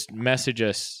 just message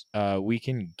us. We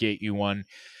can get you one,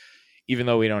 even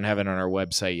though we don't have it on our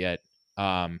website yet.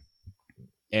 And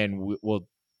we'll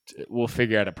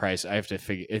figure out a price. I have to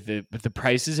figure but the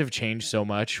prices have changed so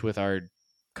much with our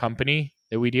company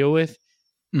that we deal with.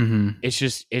 Mm-hmm.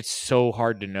 It's so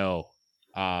hard to know.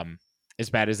 As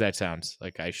bad as that sounds,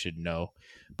 like I should know,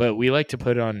 but we like to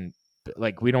put on,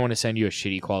 like, we don't want to send you a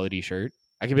shitty quality shirt.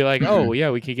 I could be like, oh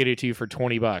yeah, we could get it to you for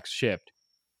 $20 shipped,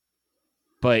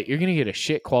 but you're gonna get a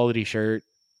shit quality shirt.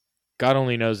 God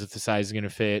only knows if the size is gonna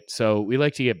fit. So we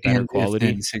like to get better quality.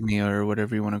 The insignia or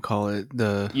whatever you want to call it,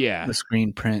 the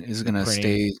screen print is gonna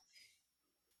stay.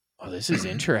 Oh, this is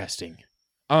interesting.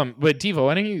 But Devo,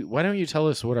 why don't you tell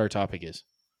us what our topic is?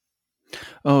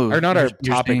 Oh, or not our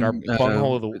topic, our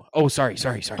bunghole of the. Oh, sorry.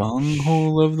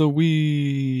 Bunghole of the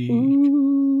week.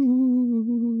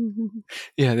 Ooh.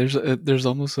 Yeah, there's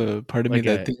almost a part of me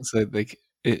that thinks that like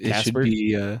it should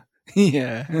be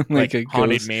yeah, like a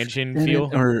haunted ghost mansion feel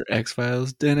or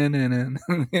X-Files. Wait,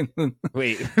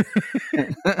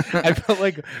 I felt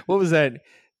like, what was that?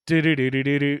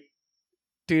 Isn't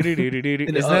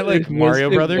that like Mario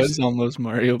Brothers? It was almost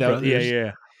Mario Brothers.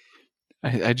 Yeah.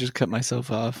 I just cut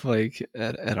myself off like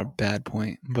at a bad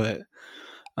point, but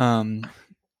the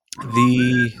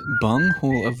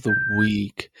bunghole of the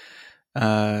week,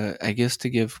 I guess to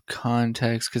give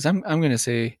context, because I'm gonna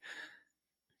say,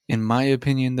 in my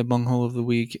opinion, the bunghole of the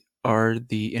week are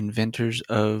the inventors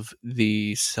of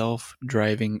the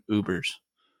self-driving Ubers.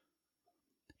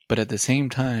 But at the same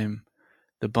time,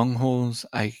 the bungholes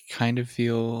I kind of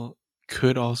feel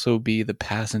could also be the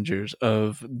passengers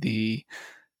of the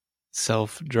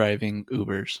self-driving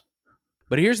Ubers.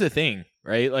 But here's the thing,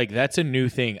 right? Like, that's a new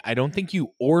thing. I don't think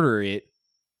you order it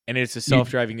and it's a You,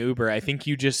 self-driving Uber, I think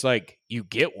you just like you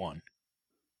get one.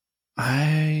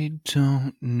 I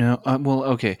don't know. Well,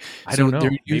 okay. I don't So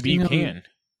they're know. Maybe you using them can.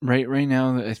 right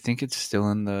now. I think it's still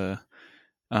in the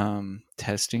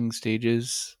testing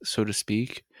stages, so to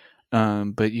speak.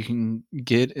 But you can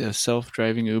get a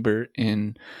self-driving Uber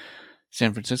in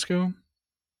San Francisco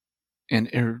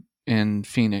and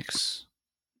Phoenix.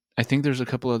 I think there's a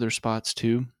couple other spots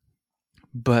too,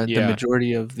 but the Yeah.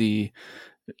 majority of the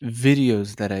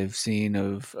videos that I've seen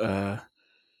of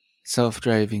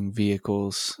self-driving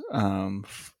vehicles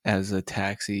as a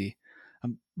taxi,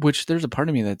 which there's a part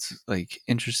of me that's like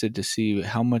interested to see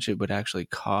how much it would actually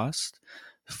cost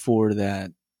for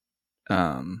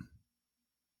um,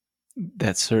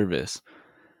 that service.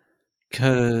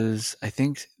 Because I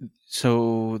think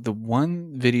so. The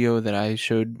one video that I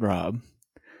showed Rob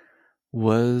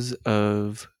was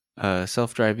of a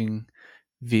self-driving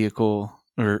vehicle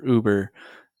or Uber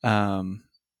um,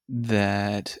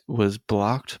 that was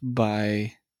blocked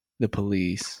by the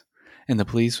police, and the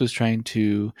police was trying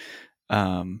to,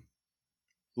 um,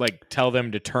 Like tell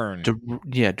them to turn.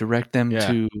 direct them Yeah.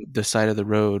 to the side of the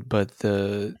road, but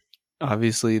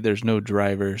obviously there's no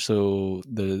driver, so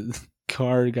the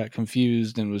car got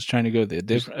confused and was trying to go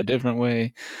Just a different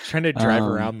way. trying to drive Um,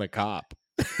 around the cop.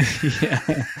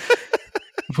 yeah.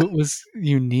 What was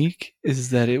unique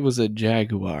is that it was a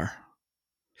Jaguar.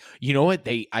 You know what?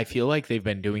 I feel like they've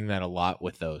been doing that a lot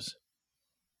with those.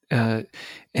 Uh,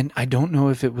 and I don't know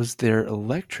if it was their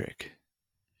electric.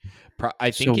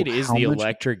 I think So it is how the much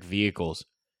electric vehicles.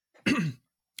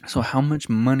 so how much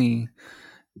money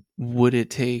would it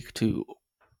take to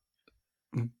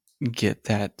get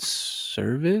that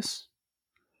service?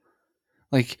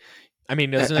 Like I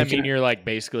mean, I, doesn't I that can mean you're like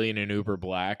basically in an Uber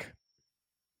Black?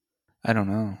 I don't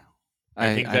know.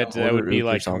 I think I that don't that order would be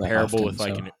like Ubers all that comparable often, with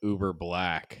like so an Uber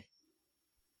Black,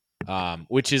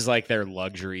 which is like their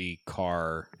luxury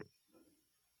car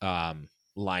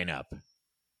lineup.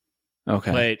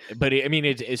 okay. But I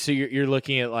mean, so you're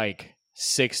looking at like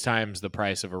 6 times the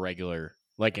price of a regular,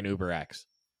 like an Uber X,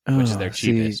 which is their Oh,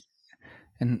 see, cheapest.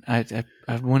 and I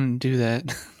wouldn't do that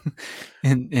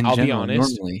in I'll be general.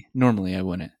 honest, Normally I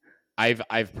wouldn't.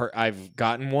 I've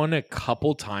gotten one a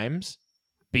couple times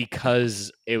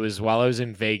because it was while I was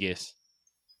in Vegas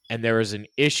and there was an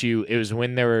issue. It was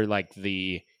when there were like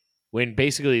when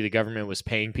basically the government was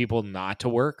paying people not to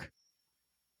work,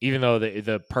 even though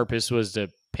the purpose was to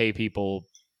pay people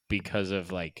because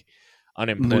of like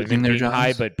Losing unemployment their being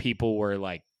high, jobs? but people were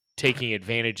like taking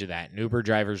advantage of that. And Uber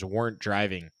drivers weren't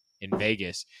driving in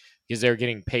Vegas because they were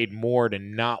getting paid more to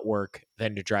not work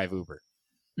than to drive Uber.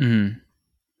 Mhm.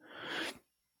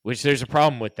 Which there's a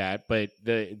problem with that, but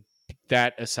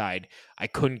that aside, I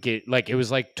couldn't get like it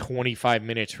was like 25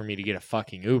 minutes for me to get a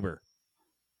fucking Uber,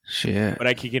 Shit. but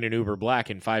I could get an Uber Black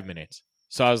in 5 minutes.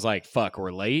 So I was like, "Fuck,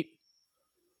 we're late.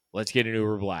 Let's get an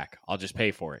Uber Black. I'll just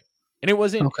pay for it." And it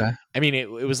wasn't. Okay. I mean, it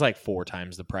was like 4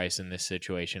 times the price in this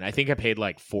situation. I think I paid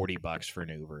like $40 for an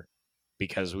Uber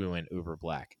because we went Uber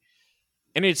Black,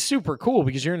 and it's super cool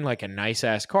because you're in like a nice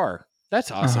ass car.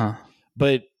 That's awesome. Uh-huh.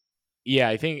 But yeah,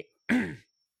 I think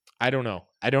I don't know.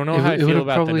 I don't know It how I it would feel have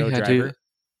about the probably no had to driver,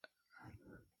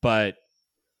 but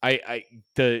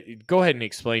go ahead and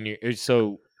explain your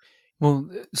so well,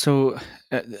 so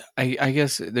I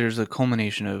guess there's a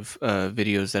culmination of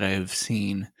videos that I have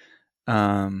seen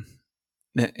um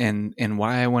and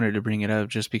why I wanted to bring it up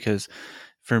just because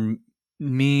for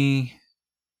me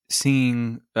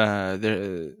seeing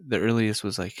the earliest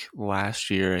was like last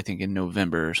year, I think in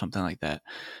November or something like that.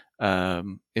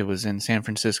 It was in San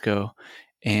Francisco,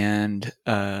 and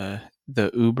the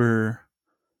Uber,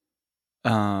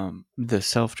 the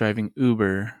self-driving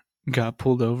Uber got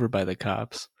pulled over by the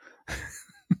cops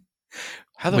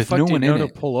how the with fuck no do you one in know to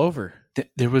it. pull over?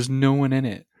 There was no one in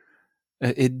it.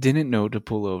 It didn't know to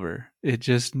pull over. It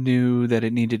just knew that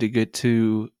it needed to get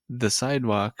to the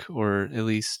sidewalk or at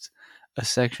least a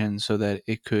section so that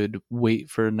it could wait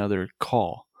for another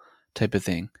call type of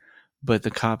thing. But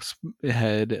the cops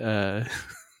had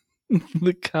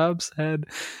the cops had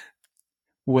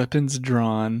weapons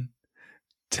drawn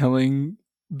telling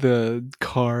the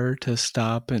car to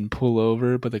stop and pull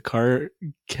over, but the car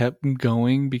kept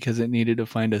going because it needed to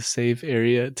find a safe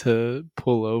area to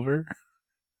pull over.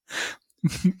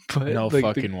 No But like the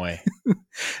fucking way.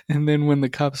 and then when the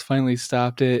cops finally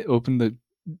stopped it,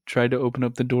 tried to open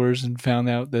up the doors and found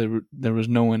out that there was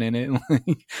no one in it.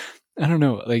 Like, I don't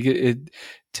know. Like it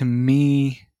to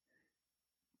me,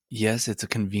 yes, it's a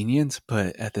convenience,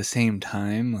 but at the same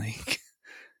time, like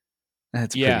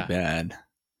that's pretty Yeah. bad.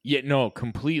 Yeah, no,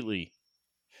 completely.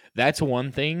 That's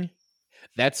one thing.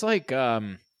 That's like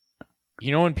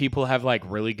You know when people have like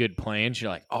really good plans,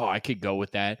 you're like, oh, I could go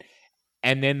with that.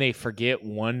 And then they forget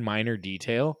one minor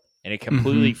detail and it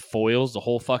completely Mhm. foils the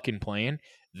whole fucking plan.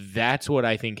 That's what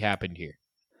I think happened here.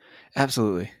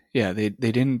 Absolutely. Yeah, they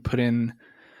didn't put in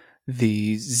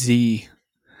the Z.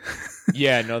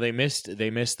 Yeah, no, they missed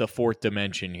the fourth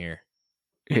dimension here.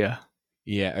 Yeah.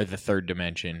 Yeah, or the third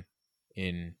dimension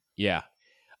in yeah.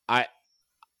 I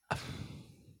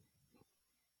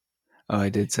Oh, I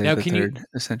did say Now the third,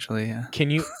 essentially, yeah. can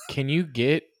you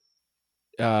get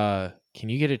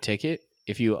a ticket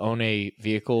if you own a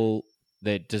vehicle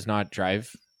that does not drive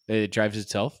it drives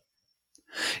itself?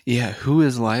 Yeah, who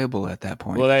is liable at that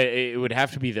point? Well, it would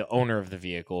have to be the owner of the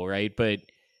vehicle, right? But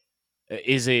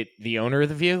is it the owner of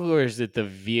the vehicle or is it the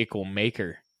vehicle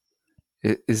maker?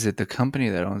 Is it the company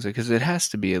that owns it? Because it has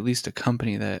to be at least a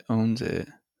company that owns it.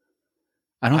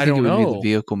 I don't I think it don't would be the know.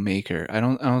 vehicle maker. I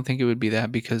don't think it would be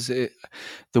that because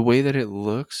the way that it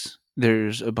looks,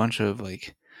 there's a bunch of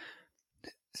like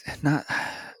not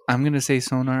I'm gonna say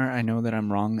sonar. I know that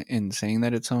I'm wrong in saying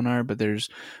that it's sonar, but there's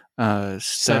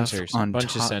stuff Sensors, on bunch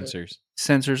of top sensors.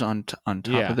 sensors on top of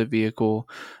Yeah. the vehicle.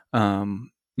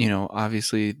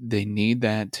 Obviously they need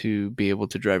that to be able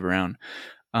to drive around.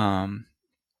 Um,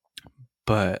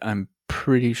 but I'm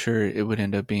pretty sure it would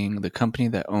end up being the company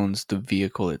that owns the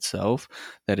vehicle itself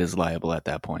that is liable at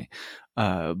that point.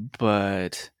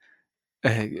 But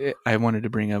I wanted to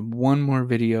bring up one more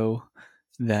video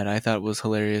that I thought was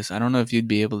hilarious. I don't know if you'd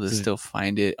be able to Is it, still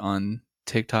find it on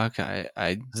TikTok. I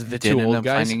is it the did two end old up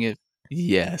guys? finding it.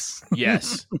 Yes.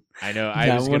 Yes. I know. I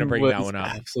That was going to one bring that was one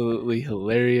up. absolutely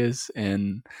hilarious,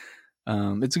 and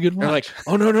it's a good They're like, watch.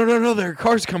 "Oh no, there are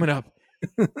cars coming up."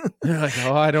 They're like,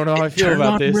 "Oh, I don't know how I It feel turned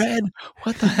about on this." red.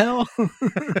 What the hell?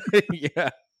 Yeah.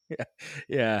 Yeah.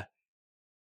 Yeah.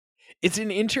 It's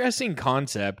an interesting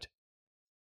concept.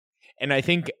 And I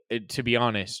think, to be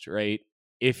honest, right,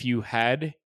 if you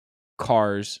had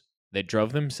cars that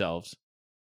drove themselves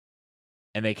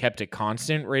and they kept a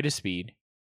constant rate of speed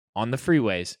on the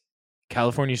freeways,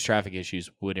 California's traffic issues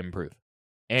would improve.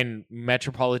 And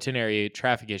metropolitan area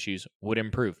traffic issues would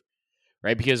improve,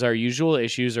 right? Because our usual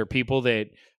issues are people that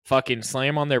fucking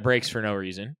slam on their brakes for no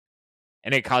reason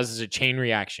and it causes a chain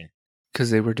reaction. Because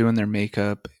they were doing their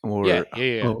makeup, Yeah, or yeah,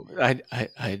 yeah.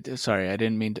 oh, sorry, I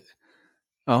didn't mean to.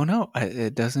 Oh no,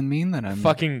 it doesn't mean that I'm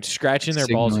Fucking scratching their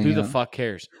balls. Who signaling the out. fuck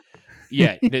cares?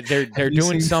 Yeah, Have they're you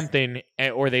doing seen? something,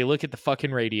 or they look at the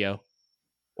fucking radio,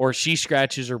 or she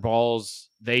scratches her balls,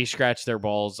 they scratch their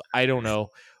balls. I don't know.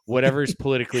 Whatever's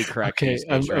politically correct Okay, these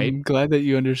I'm days, right? I'm glad that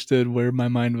you understood where my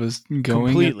mind was going at that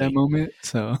Completely, moment.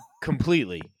 So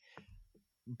completely.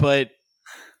 But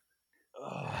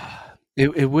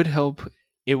it would help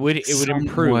it would somewhat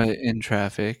improve in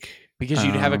traffic. because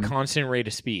you'd have a constant rate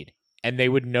of speed, and they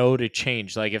would know to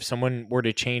change. Like if someone were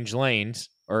to change lanes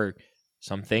or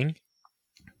something,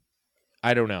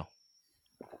 I don't know.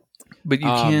 But you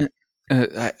Um, can't.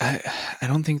 I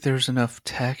don't think there's enough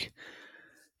tech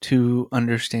to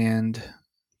understand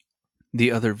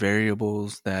the other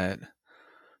variables that,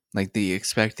 like the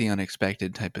expect the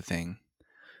unexpected type of thing.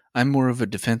 I'm more of a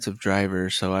defensive driver,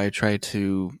 so I try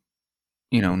to,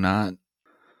 not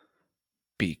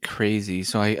be crazy.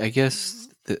 So I guess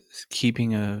that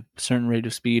keeping a certain rate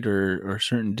of speed or a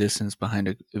certain distance behind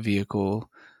a vehicle,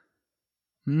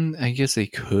 I guess they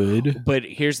could. but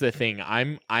here's the thing: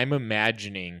 I'm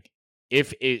imagining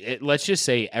if let's just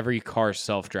say every car's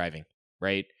self driving,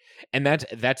 right? And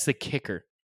that's the kicker.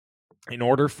 In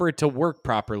order for it to work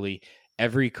properly,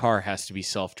 every car has to be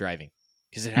self driving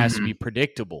because it has to Hmm. be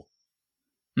predictable.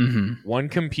 Hmm. One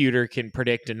computer can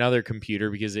predict another computer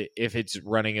because if it's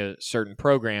running a certain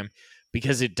program,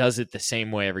 because it does it the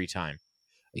same way every time.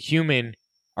 A human,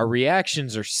 our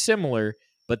reactions are similar,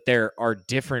 but there are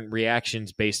different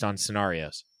reactions based on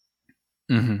scenarios,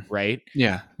 Hmm. right?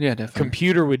 Yeah, yeah, definitely.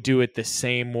 Computer would do it the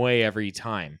same way every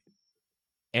time.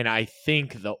 And I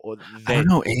think I don't that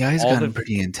know. AI's all gotten the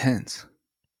pretty intense.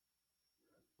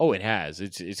 oh, it has.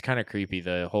 It's kind of creepy,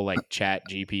 the whole like chat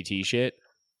GPT shit.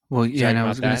 Well, You yeah, and talking I about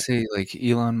was gonna that? say, like,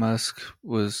 Elon Musk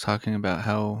was talking about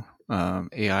how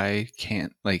AI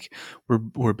can't, like,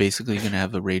 we're basically gonna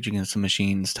have the Rage Against the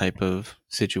Machines type of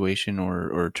situation,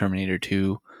 or Terminator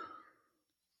 2.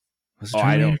 Was it Oh,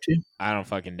 Terminator 2? I don't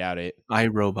fucking doubt it.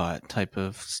 iRobot type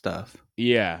of stuff.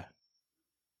 Yeah.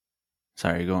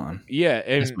 Sorry, go on. Yeah,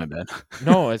 That's and my bad.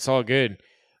 no, it's all good.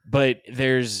 But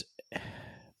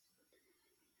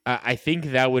I think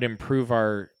that would improve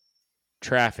our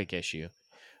traffic issue.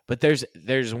 But there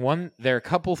are a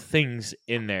couple things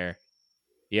in there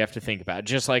you have to think about.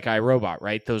 Just like iRobot,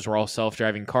 right? Those were all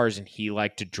self-driving cars and he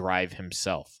liked to drive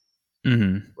himself,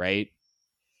 Hmm. right?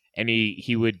 and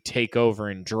he would take over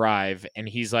and drive, and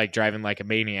he's like driving like a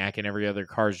maniac, and every other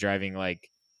car's driving like,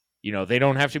 they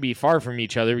don't have to be far from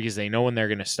each other because they know when they're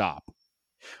going to stop.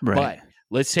 Right. But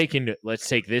let's take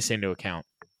this into account,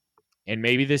 and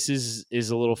maybe this is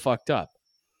a little fucked up,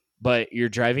 but you're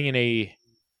driving in a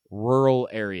rural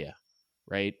area,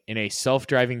 right? In a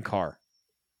self-driving car.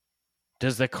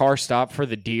 Does the car stop for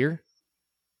the deer?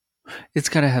 It's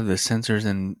got to have the sensors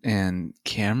and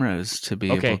cameras to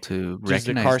be able to Does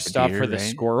the recognize car the stop deer, for the right?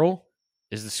 squirrel?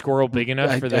 Is the squirrel big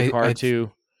enough for the car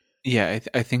to? Yeah,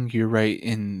 I think you're right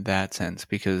in that sense,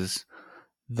 because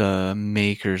the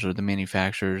makers or the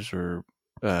manufacturers or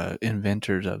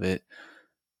inventors of it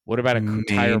What about a may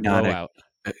tire not, blowout?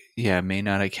 may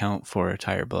not account for a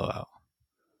tire blowout.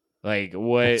 Like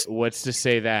That's, what's to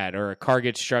say that? Or a car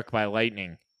gets struck by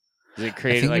lightning? Does it I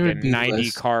create think it like a would be 90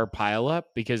 less. car pileup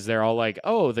because they're all like,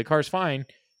 oh, the car's fine?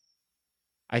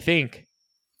 I think.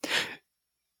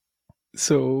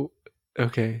 So,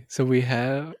 okay. So we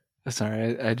have.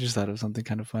 Sorry, I just thought of something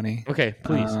kind of funny. Okay,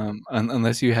 please.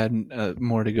 Unless you had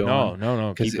more to go on.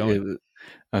 No. Keep going.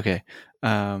 Okay.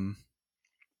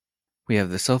 We have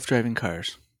the self-driving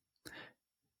cars.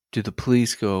 Do the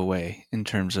police go away in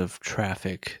terms of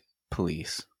traffic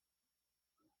police?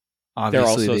 They're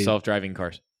Obviously, also self-driving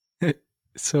cars.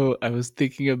 So I was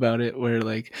thinking about it, where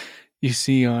like you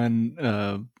see on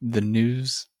the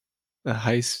news,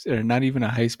 or not even a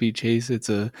high-speed chase. It's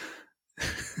a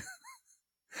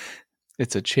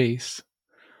it's a chase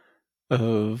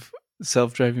of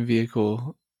self-driving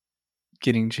vehicle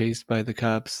getting chased by the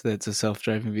cops. That's a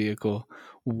self-driving vehicle.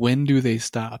 When do they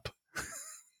stop?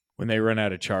 When they run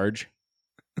out of charge.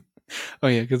 Oh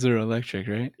yeah, because they're electric,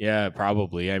 right? Yeah,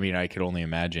 probably. I mean, I could only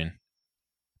imagine.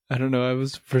 I don't know. I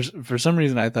was for some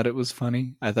reason I thought it was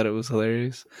funny. I thought it was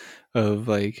hilarious. Of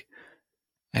like,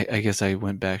 I guess I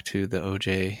went back to the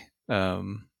OJ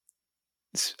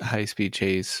high speed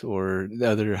chase, or the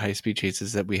other high speed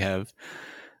chases that we have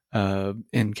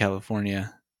in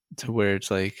California, to where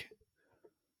it's like,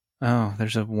 oh,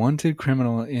 there's a wanted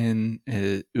criminal in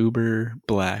Uber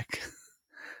Black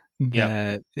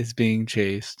that is being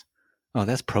chased. Oh,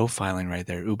 that's profiling right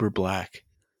there. Uber Black.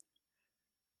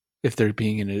 If they're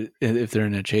in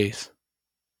a chase.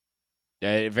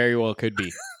 Yeah, it very well could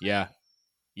be. Yeah.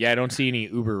 Yeah, I don't see any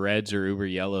Uber Reds or Uber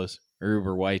Yellows or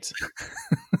Uber Whites.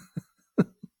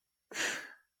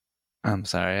 I'm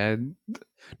sorry.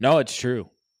 No, it's true.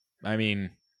 I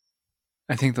mean,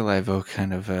 I think the Live Oak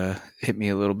kind of hit me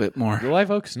a little bit more. the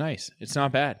Live Oak's nice. It's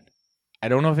not bad. I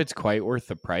don't know if it's quite worth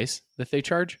the price that they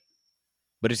charge,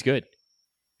 but it's good.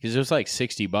 Because it was like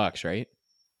 $60, right?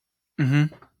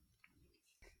 Mm-hmm.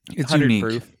 It's 100 unique.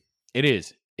 proof. It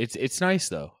is. It's nice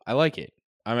though. I like it.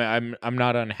 I'm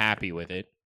not unhappy with it.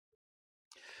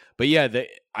 But yeah,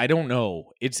 I don't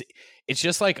know. It's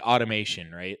just like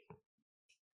automation, right?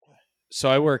 So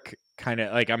I work kind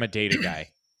of like, I'm a data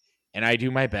guy, and I do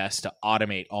my best to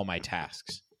automate all my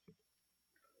tasks.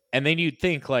 And then you'd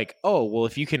think like, oh, well,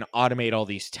 if you can automate all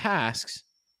these tasks,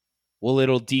 well,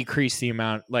 it'll decrease the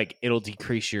amount, like it'll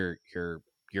decrease your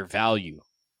value,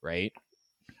 right?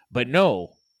 But no,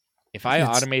 if I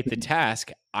automate the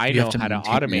task, I know how to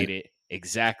automate it.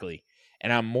 Exactly.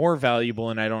 And I'm more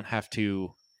valuable, and I don't have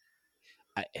to,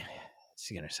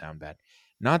 it's going to sound bad.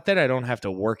 Not that I don't have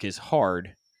to work as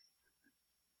hard,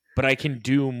 but I can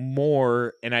do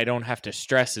more, and I don't have to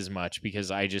stress as much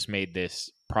because I just made this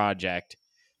project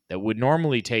that would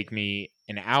normally take me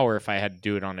an hour if I had to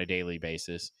do it on a daily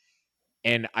basis.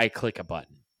 And I click a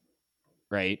button,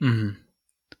 right? Mm-hmm.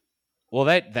 Well,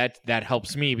 that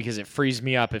helps me because it frees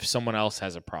me up if someone else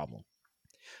has a problem.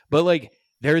 But like,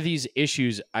 there are these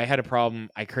issues. I had a problem.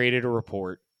 I created a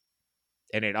report,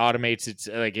 and it automates. It's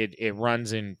like it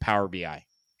runs in Power BI.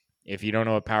 If you don't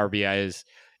know what Power BI is,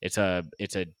 it's a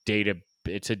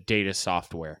data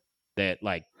software that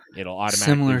like it'll automatically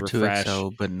similar refresh. to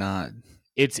Excel, but not.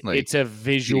 It's a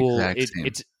visual.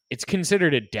 It's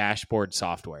considered a dashboard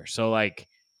software. So like,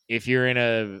 if you're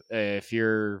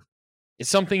it's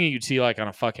something that you'd see like on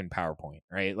a fucking PowerPoint,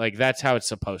 right? Like that's how it's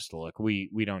supposed to look.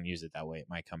 We don't use it that way at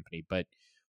my company, but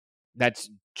that's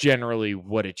generally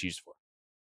what it's used for.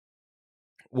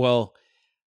 Well,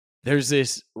 there's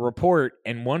this report,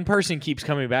 and one person keeps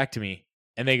coming back to me,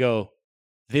 and they go,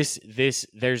 this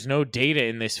there's no data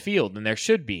in this field, and there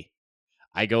should be.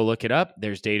 I go look it up,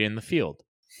 there's data in the field.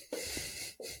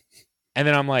 And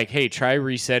then I'm like, hey, try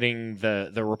resetting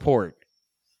the report.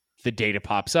 The data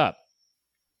pops up.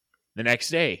 The next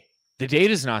day, the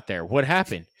data's not there. What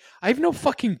happened? I have no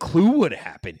fucking clue what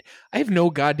happened. I have no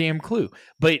goddamn clue.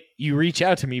 But you reach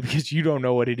out to me because you don't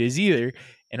know what it is either,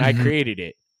 and I created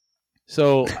it.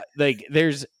 So like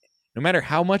there's no matter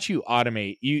how much you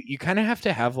automate, you kind of have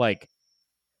to have like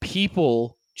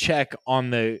people check on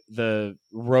the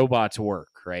robot's work,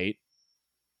 right?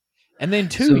 And then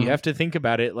two, you So have to think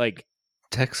about it like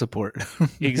tech support, like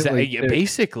exactly,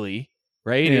 basically,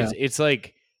 right? yeah. It's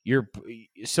like you're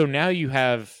so now you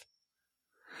have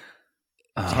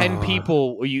 10 Uh,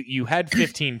 people, you had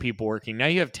 15 people working. Now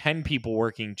you have 10 people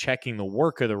working checking the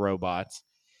work of the robots.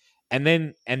 And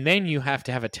then you have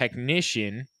to have a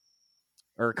technician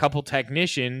or a couple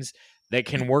technicians that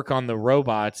can work on the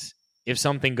robots if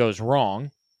something goes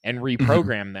wrong and mhm.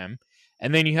 reprogram them.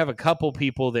 And then you have a couple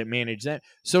people that manage that.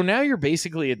 So now you're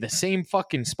basically at the same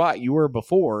fucking spot you were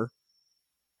before.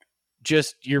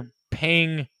 Just you're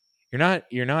paying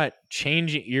you're not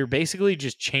changing, you're basically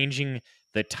just changing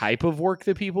the type of work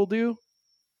that people do,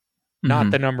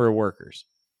 not the Mhm. number of workers.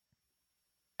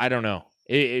 I don't know.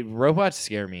 Robots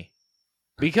scare me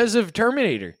because of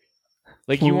Terminator.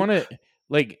 Like you Well, want to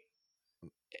like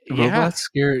yeah. robots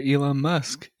scare Elon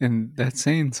Musk, and that's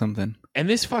saying something. And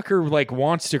this fucker like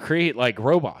wants to create like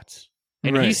robots,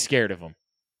 and he's Right. scared of them.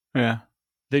 Yeah.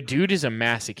 The dude is a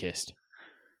masochist,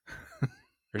 or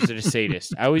is it a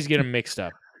sadist? I always get him mixed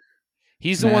up.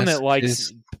 He's the one that Mask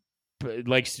is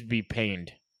likes to be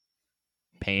pained.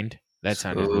 Pained? That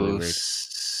sounded really so weird.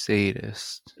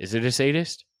 sadist. Is it a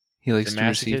sadist? He The likes to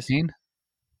receive masochist? pain.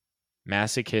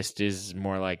 Masochist is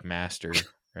more like master,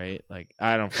 right? Like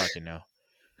I don't fucking know.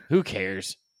 Who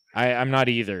cares? I'm not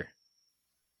either.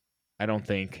 I don't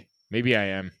think. Maybe I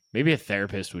am. Maybe a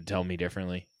therapist would tell me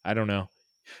differently. I don't know.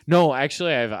 No,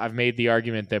 actually, I've made the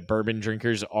argument that bourbon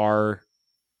drinkers are,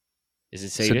 is it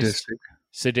sadist? Sadistic.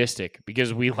 Sadistic,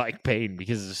 because we like pain,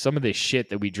 because of some of this shit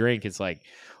that we drink. It's like,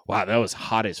 wow, that was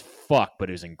hot as fuck, but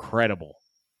it was incredible.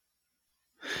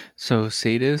 So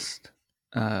sadist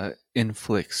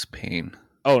inflicts pain.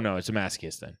 Oh no, it's a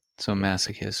masochist then. So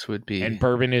masochist would And be.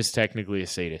 bourbon is technically a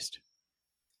sadist.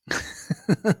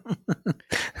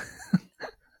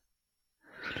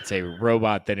 It's a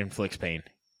robot that inflicts pain.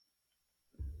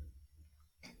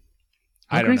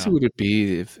 How I don't crazy know. would it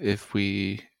be if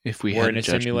we We're had in a a judgment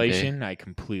day? simulation. I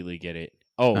completely get it.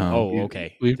 Oh, Oh, oh,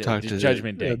 okay. we've The talked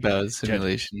Judgment Day. about Judgment.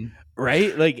 simulation.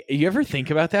 Right? Like, you ever think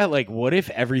about that? Like, what if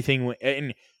everything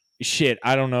and shit?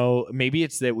 I don't know. Maybe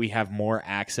it's that we have more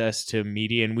access to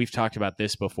media, and we've talked about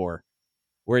this before,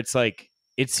 where it's like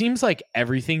it seems like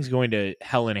everything's going to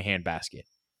hell in a handbasket.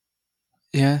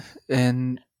 Yeah,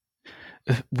 and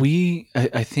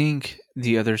I think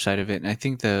the other side of it, and I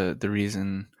think the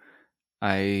reason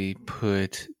I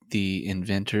put the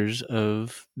inventors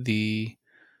of the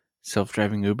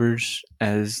self-driving Ubers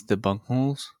as the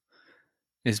bunkholes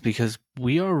is because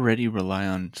we already rely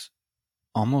on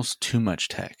almost too much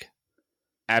tech.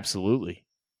 Absolutely.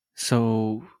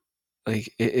 So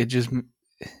like it just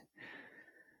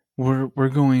we're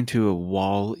going to a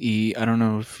Wall-E. I don't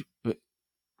know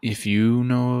if you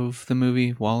know of the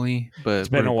movie Wall-E, It's but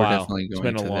been a we're while. definitely It's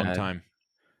going been a to long that. time.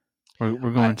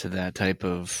 We're I going to that type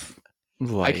of I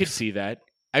could life. see that.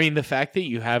 I mean, the fact that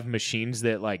you have machines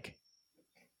that like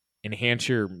enhance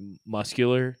your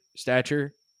muscular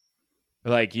stature,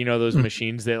 like those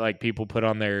machines that like people put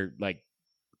on their like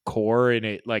core and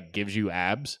it like gives you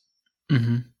abs.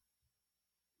 Mm-hmm.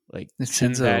 Like, It shouldn't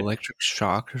sends an that electric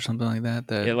shock or something like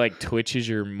that. it like twitches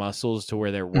your muscles to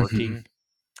where they're Mhm. working?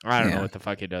 I don't know Yeah. what the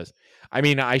fuck it does. I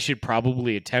mean, I should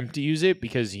probably attempt to use it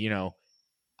because,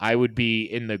 I would be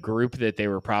in the group that they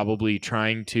were probably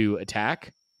trying to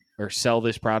attack or sell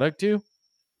this product to.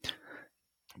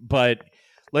 But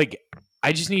like,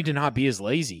 I just need to not be as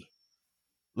lazy.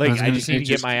 I Like, was I gonna just need say to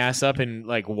get my ass up and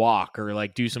like walk or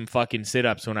like do some fucking sit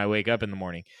ups when I wake up in the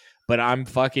morning. But I'm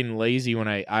fucking lazy when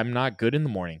I'm not good in the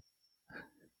morning.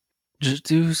 just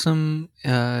do some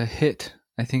hit.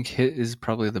 I think hit is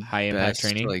probably the High impact best.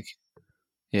 training, Like,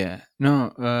 yeah,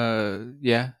 no,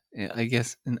 yeah. I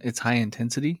guess it's high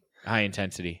intensity. high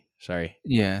intensity. Sorry.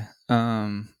 Yeah.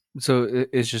 So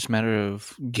it's just a matter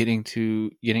of getting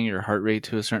your heart rate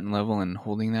to a certain level and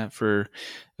holding that for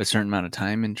a certain amount of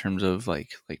time in terms of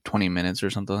like 20 minutes or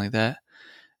something like that.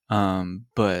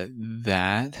 But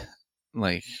that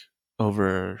like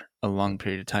over a long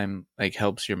period of time like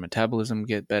helps your metabolism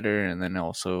get better, and then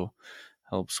also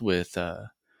helps with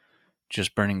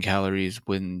just burning calories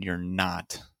when you're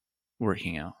not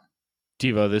working out.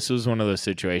 Devo, this was one of those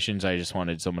situations I just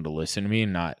wanted someone to listen to me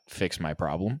and not fix my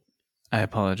problem. I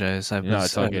apologize. No,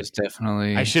 it's all I good. was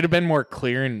definitely I should have been more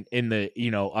clear in the,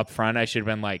 up front. I should have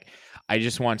been like, I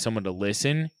just want someone to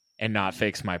listen and not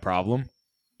fix my problem.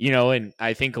 And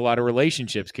I think a lot of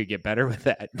relationships could get better with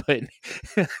that. But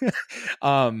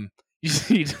you just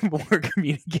need more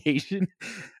communication.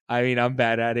 I mean, I'm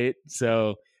bad at it.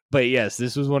 So, But yes,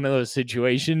 this was one of those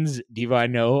situations. Diva, I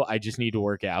know I just need to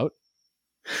work out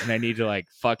and I need to like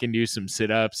fucking do some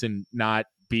sit-ups and not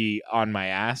be on my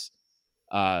ass.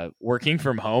 Working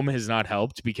from home has not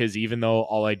helped because even though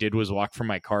all I did was walk from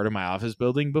my car to my office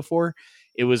building before,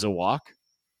 it was a walk.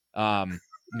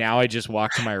 Now I just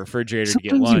walk to my refrigerator to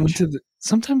get lunch.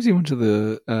 Sometimes you went to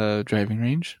the driving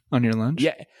range on your lunch.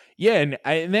 Yeah,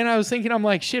 and then I was thinking, I'm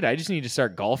like, shit, I just need to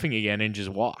start golfing again and just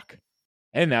walk,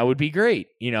 and that would be great,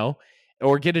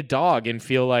 or get a dog and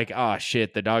feel like, oh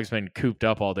shit, the dog's been cooped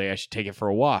up all day, I should take it for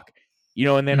a walk,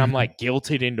 and then I'm like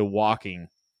guilted into walking,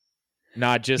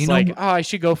 not just like, oh, I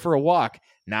should go for a walk.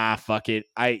 Nah, fuck it,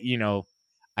 I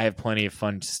have plenty of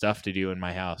fun stuff to do in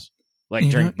my house, like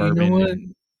drink bourbon. You know what?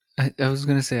 I was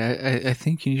gonna say I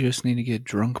think you just need to get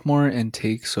drunk more and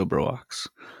take sober walks.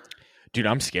 Dude,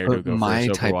 I'm scared to go for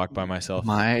a sober walk by myself.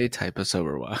 My type of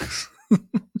sober walks.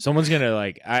 Someone's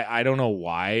gonna I don't know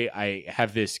why I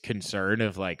have this concern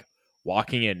of like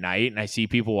walking at night, and I see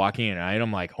people walking at night.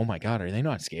 I'm like, oh my God, are they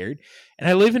not scared? And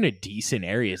I live in a decent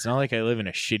area. It's not like I live in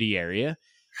a shitty area.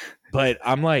 But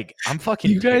I'm like, I'm fucking.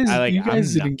 You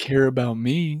guys didn't care about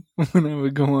me when I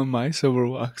would go on my sober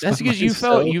walks. That's because you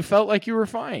felt like you were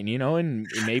fine, and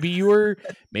maybe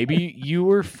you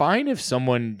were fine if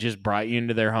someone just brought you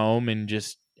into their home and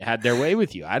just had their way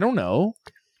with you. I don't know.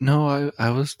 No, I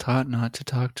was taught not to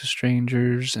talk to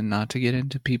strangers and not to get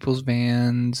into people's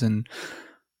vans. And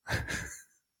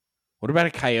what about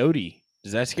a coyote?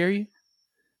 Does that scare you?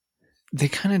 They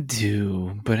kind of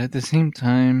do, but at the same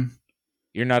time.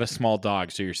 You're not a small dog,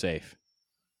 so you're safe.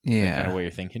 Yeah. That's kind of what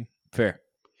you're thinking. Fair.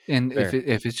 And Fair.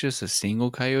 if it's just a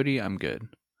single coyote, I'm good.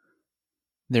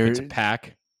 It's a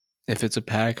pack. If it's a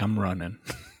pack, I'm running.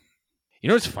 You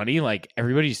know what's funny? Like,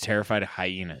 everybody's terrified of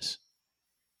hyenas.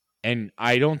 And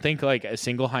I don't think, like, a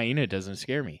single hyena doesn't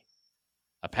scare me.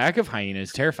 A pack of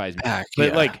hyenas terrifies me.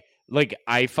 But, like,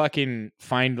 I fucking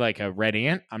find, like, a red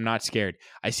ant. I'm not scared.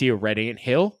 I see a red ant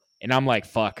hill, and I'm like,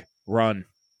 fuck, run.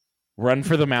 Run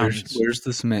for the mountains. Where's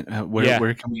the cement?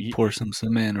 Where can we pour some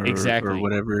cement or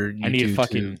whatever you do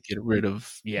to get rid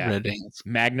of red ants?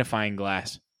 Magnifying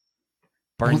glass.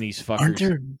 Burn these fuckers. Aren't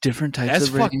there different types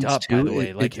of red ants? That's fucked up, by the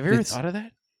way. Like, have you ever thought of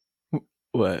that?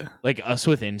 What? Like, us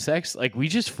with insects? Like, we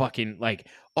just fucking, like,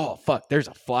 oh, fuck, there's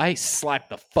a fly. Slap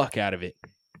the fuck out of it.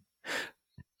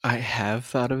 I have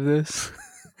thought of this.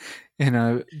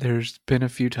 And there's been a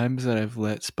few times that I've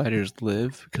let spiders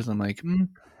live because I'm like,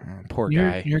 poor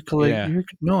guy. You're collecting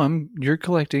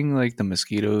like the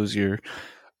mosquitoes. You're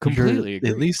completely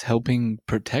at least helping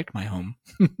protect my home.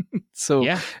 So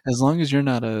as long as you're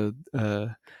not a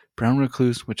brown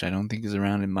recluse, which I don't think is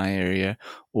around in my area,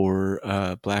 or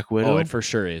black widow, it for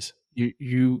sure is.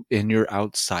 You're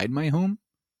outside my home,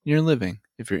 you're living.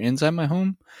 If you're inside my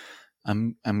home,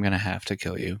 I'm gonna have to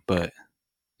kill you. But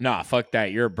nah, fuck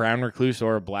that. You're a brown recluse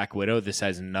or a black widow. This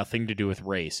has nothing to do with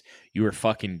race. You are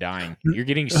fucking dying. You're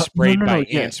getting sprayed by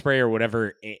ant spray or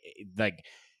whatever. Like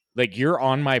you're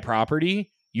on my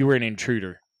property. You were an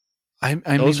intruder.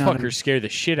 Those fuckers scare the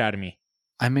shit out of me.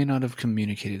 I may not have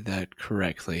communicated that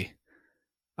correctly.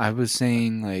 I was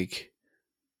saying, like,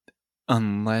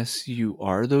 unless you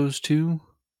are those two,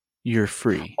 you're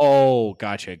free. Oh,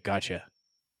 gotcha.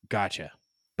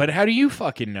 But how do you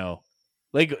fucking know?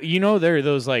 Like, there are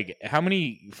those, like, how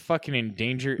many fucking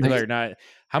endangered, or not,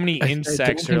 how many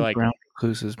insects are, like... brown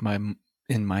recluse is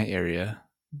in my area,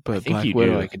 but black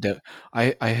widow,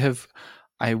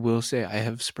 I will say I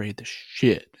have sprayed the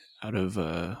shit out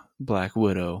of black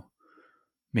widow,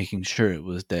 making sure it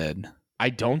was dead. I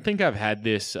don't think I've had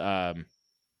this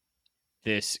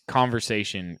this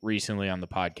conversation recently on the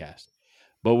podcast,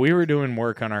 but we were doing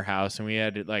work on our house, and we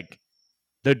had, like,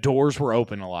 the doors were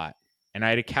open a lot. And I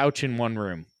had a couch in one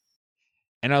room.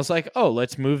 And I was like, oh,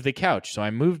 let's move the couch. So I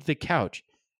moved the couch.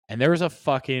 And there was a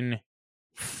fucking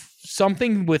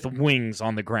something with wings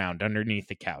on the ground underneath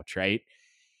the couch, right?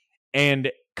 And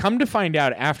come to find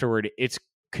out afterward, it's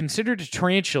considered a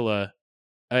tarantula.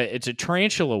 It's a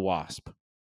tarantula wasp.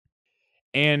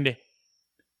 And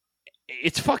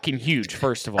it's fucking huge,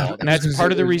 first of all. And that's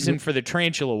part of the reason for the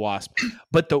tarantula wasp.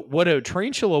 But why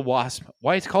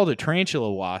it's called a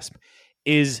tarantula wasp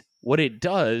is... what it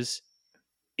does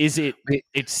is it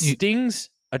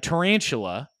stings a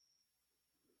tarantula,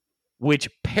 which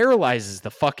paralyzes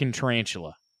the fucking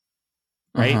tarantula,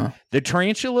 right? Uh-huh. The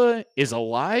tarantula is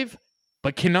alive,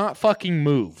 but cannot fucking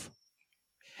move.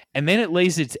 And then it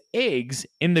lays its eggs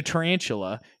in the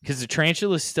tarantula because the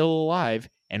tarantula is still alive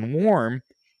and warm.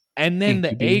 And then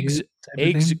the eggs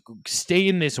stay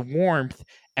in this warmth,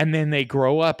 and then they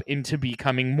grow up into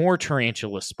becoming more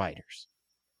tarantula spiders.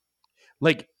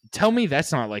 Like, tell me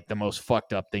that's not like the most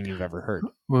fucked up thing you've ever heard.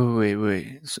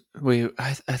 Wait.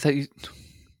 I thought you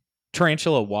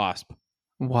Tarantula, wasp.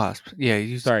 wasp.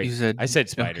 Yeah, Sorry, you said I said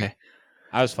spider. okay.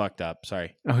 I was fucked up.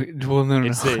 Sorry. Okay, well, no.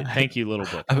 It's the thank you, little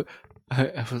book.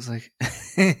 I was like,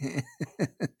 A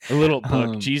little book.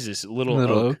 um, Jesus, little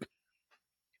little oak. oak.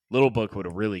 Little book would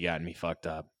have really gotten me fucked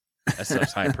up. That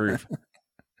stuff's high proof.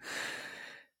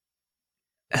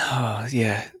 Oh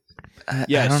yeah, I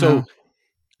don't So know.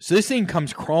 this thing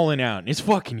comes crawling out, and it's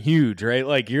fucking huge, right?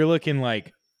 Like you're looking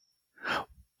like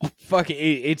fucking.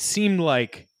 It seemed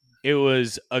like it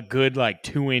was a good like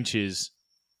 2 inches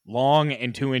long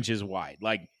and 2 inches wide,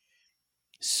 like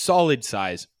solid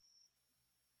size.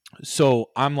 So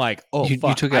I'm like, oh You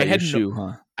fuck! took out your shoe,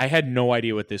 huh? I had no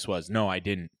idea what this was. No, I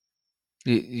didn't.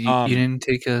 You didn't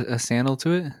take a sandal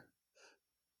to it?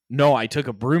 No, I took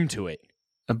a broom to it.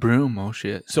 A broom? Oh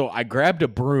shit! So I grabbed a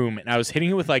broom and I was hitting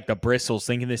it with like the bristles,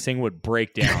 thinking this thing would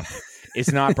break down.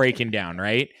 It's not breaking down,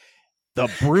 right? The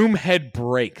broom head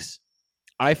breaks.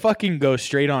 I fucking go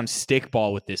straight on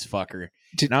stickball with this fucker,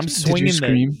 and I'm swinging did you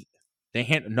scream? the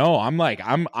hand. No, I'm like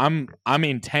I'm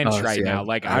intense right now.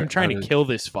 Like I'm trying to kill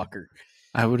this fucker.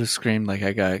 I would have screamed like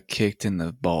I got kicked in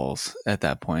the balls at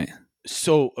that point.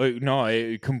 So no,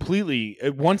 it completely.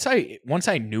 Once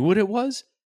I knew what it was,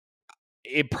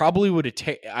 it probably would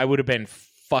have. I would have been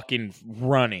fucking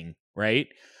running, right?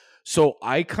 So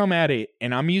I come at it,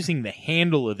 and I'm using the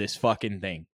handle of this fucking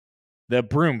thing, the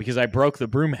broom, because I broke the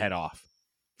broom head off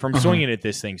from swinging at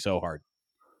this thing so hard.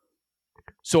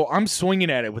 So I'm swinging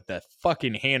at it with the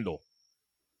fucking handle.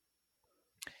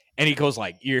 And he goes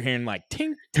like, you're hearing like,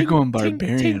 tink, You're tink, going tink,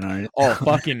 barbarian tink. on it. Oh,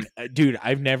 fucking, dude,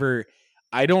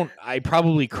 I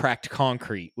probably cracked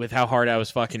concrete with how hard I was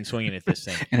fucking swinging at this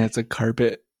thing. And it's a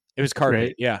carpet. It was carpet.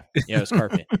 Right? Yeah, it was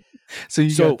carpet. So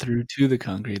you got through to the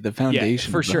concrete, the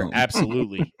foundation. Yeah, for sure. Home.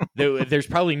 Absolutely. There's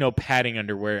probably no padding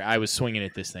under where I was swinging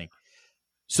at this thing.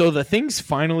 So the thing's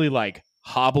finally like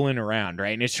hobbling around,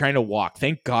 right? And it's trying to walk.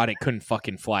 Thank God it couldn't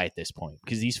fucking fly at this point,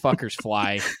 because these fuckers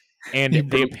fly. And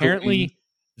they apparently,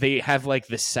 they have like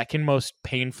the second most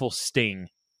painful sting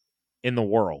in the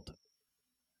world.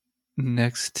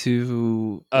 Next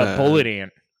to a bullet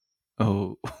ant.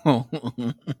 Oh,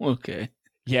 okay.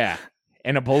 Yeah.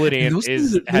 And a bullet ant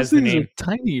has the name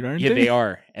tiny, aren't they? Yeah, they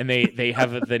are. And they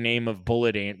have the name of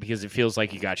bullet ant because it feels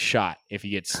like you got shot if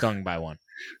you get stung by one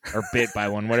or bit by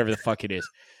one, whatever the fuck it is.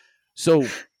 So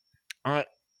I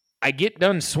get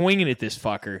done swinging at this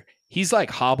fucker. He's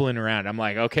like hobbling around. I'm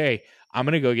like, okay, I'm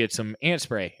going to go get some ant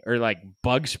spray or like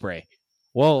bug spray.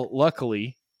 Well,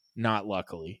 luckily, not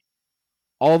luckily,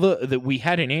 we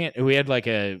had like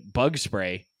a bug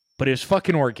spray, but it was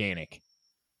fucking organic.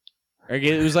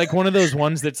 It was like one of those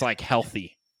ones that's like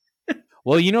healthy.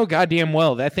 Well, you know, goddamn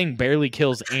well, that thing barely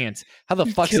kills ants. How the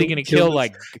fuck is it going to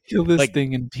kill this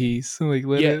thing in peace? Like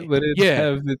let it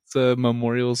have its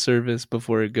memorial service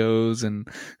before it goes. And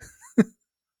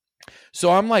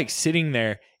so I'm like sitting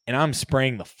there and I'm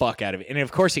spraying the fuck out of it. And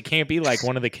of course, it can't be like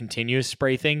one of the continuous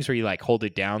spray things where you like hold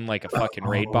it down like a fucking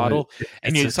Raid bottle,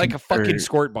 and it's like a fucking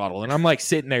squirt bottle. And I'm like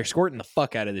sitting there squirting the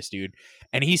fuck out of this dude,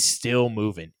 and he's still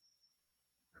moving.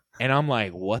 And I'm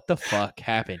like, what the fuck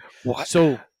happened? What?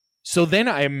 So then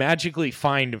I magically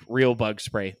find real bug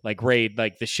spray, like Raid,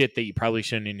 like the shit that you probably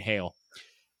shouldn't inhale.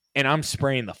 And I'm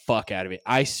spraying the fuck out of it.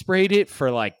 I sprayed it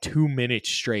for like 2 minutes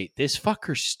straight. This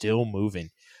fucker's still moving.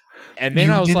 And then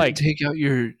I was like, take out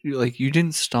you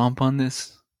didn't stomp on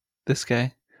this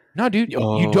guy? No, dude,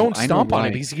 you don't stomp on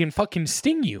it because he can fucking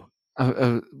sting you.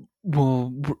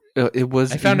 Well, it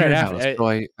was. I found in it your after. house, so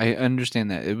I understand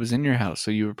that it was in your house,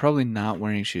 so you were probably not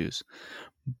wearing shoes.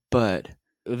 But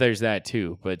there's that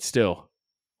too. But still,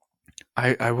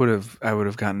 I would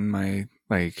have gotten my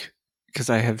because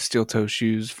I have steel toe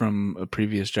shoes from a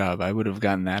previous job. I would have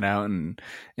gotten that out and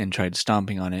tried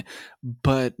stomping on it.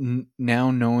 But now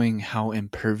knowing how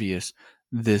impervious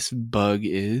this bug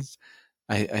is,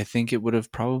 I think it would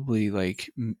have probably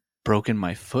broken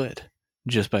my foot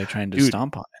just by trying to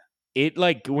stomp on it. It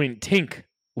like went tink.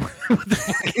 I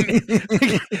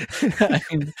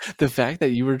mean, the fact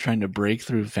that you were trying to break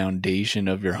through foundation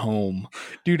of your home,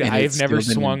 dude, I've never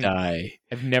swung.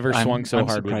 I've never swung so I'm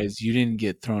hard. Surprised you didn't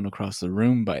get thrown across the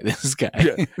room by this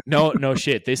guy. No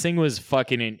shit. This thing was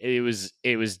fucking. It was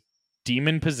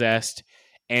demon possessed,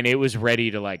 and it was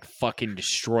ready to like fucking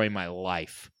destroy my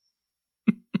life.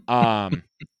 And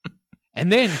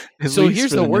then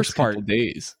here's the worst part.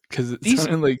 Days, because it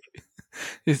sounded like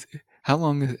how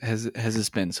long has this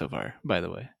been so far, by the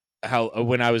way?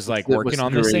 When I was like working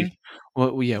on this thing?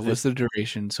 Well, yeah, what's the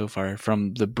duration so far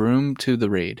from the broom to the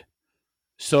raid?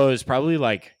 So it was probably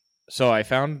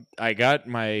I got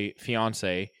my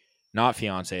fiance not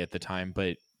fiance at the time,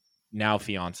 but now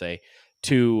fiance,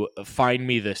 to find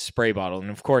me the spray bottle. And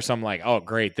of course I'm like, oh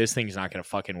great, this thing's not going to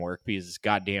fucking work because it's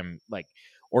goddamn like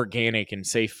organic and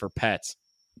safe for pets.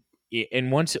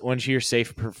 And once you're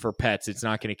safe for pets, it's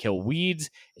not going to kill weeds.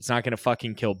 It's not going to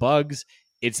fucking kill bugs.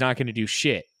 It's not going to do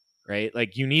shit, right?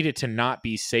 Like you need it to not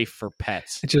be safe for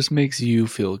pets. It just makes you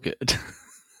feel good.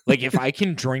 Like if I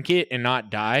can drink it and not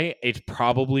die, it's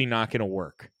probably not going to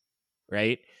work,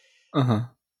 right? Uh-huh.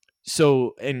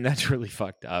 So, and that's really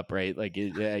fucked up, right? Like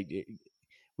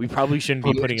we probably shouldn't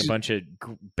be putting a bunch of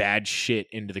bad shit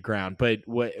into the ground, but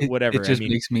whatever. It just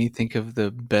makes me think of the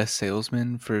best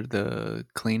salesman for the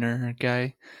cleaner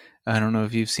guy. I don't know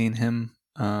if you've seen him.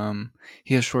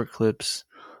 He has short clips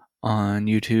on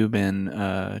YouTube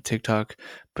and TikTok,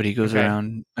 but he goes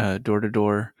around door to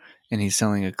door and he's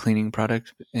selling a cleaning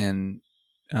product. And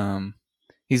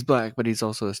he's black, but he's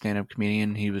also a stand-up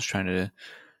comedian. He was trying to,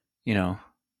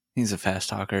 he's a fast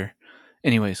talker.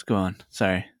 Anyways, go on.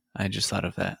 Sorry. I just thought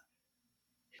of that.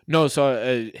 No,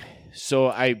 so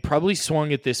I probably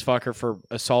swung at this fucker for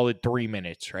a solid 3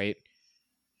 minutes, right?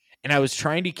 And I was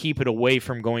trying to keep it away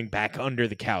from going back under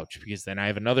the couch because then I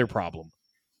have another problem.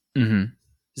 Mm-hmm.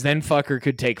 Then fucker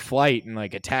could take flight and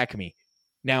like attack me.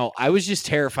 Now I was just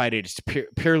terrified it's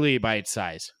purely by its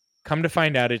size. Come to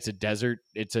find out, it's a desert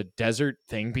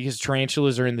thing because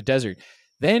tarantulas are in the desert.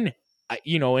 Then,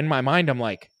 in my mind, I'm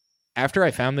like, after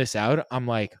I found this out, I'm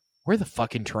like, where are the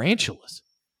fucking tarantulas?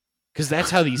 Because that's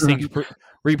how these things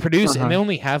reproduce, and they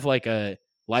only have like a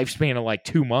lifespan of like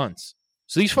 2 months.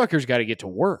 So these fuckers got to get to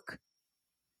work.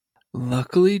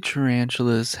 Luckily,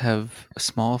 tarantulas have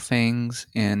small fangs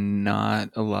and not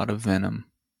a lot of venom.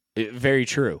 Very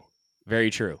true.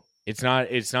 Very true. It's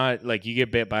not like you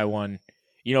get bit by one.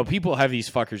 People have these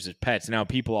fuckers as pets. Now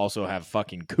people also have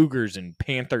fucking cougars and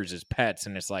panthers as pets,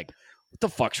 and it's like, what the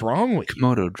fuck's wrong with you?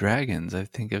 Komodo dragons. I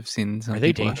think I've seen some. Are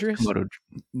they dangerous?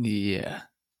 Yeah.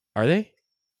 Are they?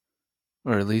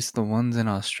 Or at least the ones in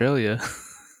Australia.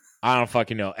 I don't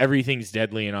fucking know. Everything's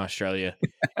deadly in Australia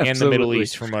and the Middle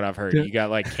East, from what I've heard. You got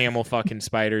like camel fucking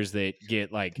spiders that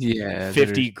get like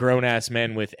 50 grown ass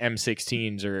men with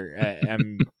M16s or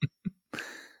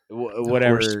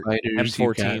whatever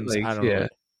M14s. Like, I don't know.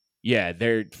 Yeah,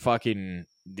 they're fucking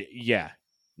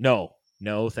No,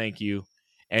 thank you.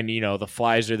 And the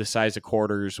flies are the size of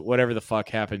quarters. Whatever the fuck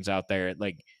happens out there,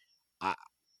 like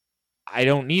I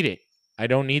don't need it. I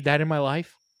don't need that in my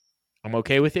life. I'm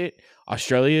okay with it.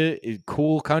 Australia is a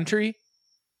cool country.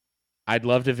 I'd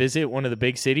love to visit one of the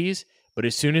big cities, but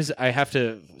as soon as I have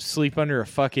to sleep under a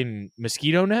fucking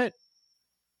mosquito net,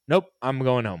 nope, I'm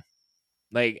going home.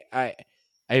 Like I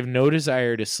have no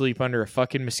desire to sleep under a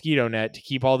fucking mosquito net to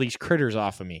keep all these critters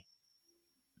off of me.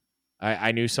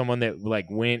 I knew someone that like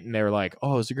went and they were like,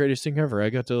 "Oh, it's the greatest thing ever. I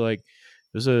got to like,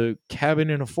 there's a cabin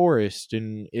in a forest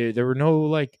and there were no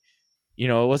like, it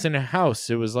wasn't a house.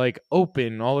 It was like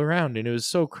open all around. And it was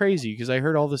so crazy because I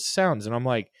heard all the sounds. And I'm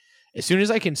like, as soon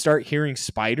as I can start hearing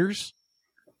spiders,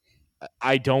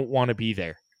 I don't want to be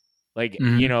there. Like,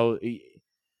 no.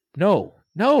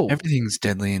 Everything's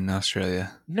deadly in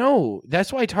Australia. No,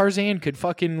 that's why Tarzan could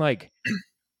fucking like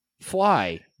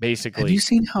fly, basically. Have you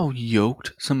seen how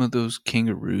yoked some of those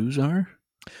kangaroos are?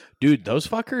 Dude, those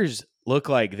fuckers look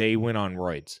like they went on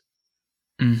roids.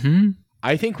 Mm-hmm.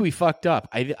 I think we fucked up.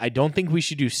 I don't think we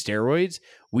should do steroids.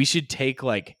 We should take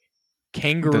like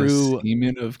kangaroo the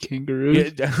semen of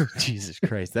kangaroos. Yeah, Jesus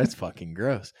Christ, that's fucking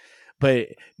gross. But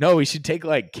no, we should take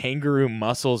like kangaroo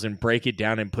muscles and break it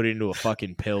down and put it into a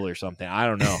fucking pill or something. I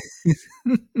don't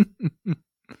know.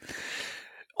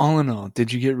 All in all,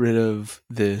 did you get rid of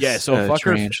this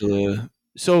tarantula?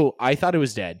 So I thought it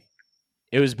was dead.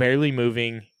 It was barely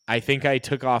moving. I think I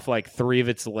took off like 3 of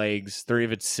its legs, 3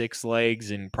 of its 6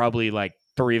 legs, and probably like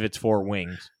 3 of its 4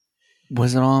 wings.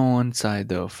 Was it all on one side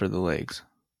though for the legs?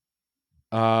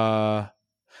 I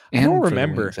don't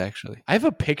remember. Wings, actually, I have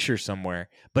a picture somewhere,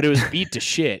 but it was beat to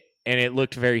shit, and it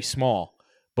looked very small.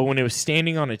 But when it was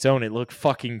standing on its own, it looked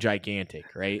fucking gigantic,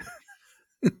 right?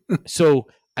 So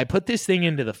I put this thing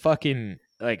into the fucking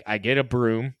like. I get a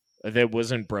broom that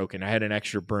wasn't broken. I had an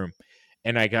extra broom.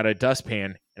 And I got a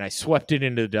dustpan, and I swept it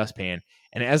into the dustpan.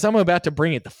 And as I'm about to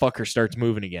bring it, the fucker starts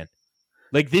moving again.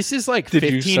 Like, this is like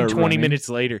 15, 20 minutes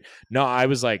later. No, I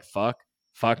was like, fuck,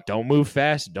 don't move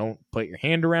fast. Don't put your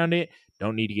hand around it.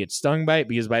 Don't need to get stung by it.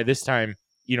 Because by this time,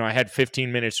 I had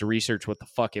 15 minutes to research what the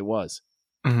fuck it was.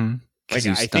 Mm-hmm. Like,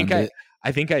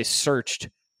 I think I searched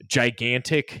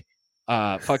gigantic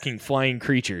fucking flying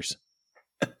creatures.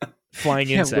 Flying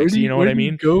insects, you know what I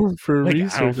mean? Go for like,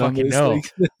 research. I don't fucking know. Like,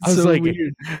 I was like,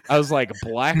 I was like a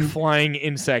black flying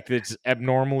insect that's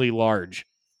abnormally large.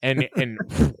 and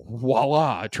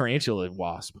voila, a tarantula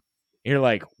wasp. And you're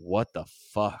like, what the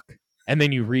fuck? And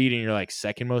then you read and you're like,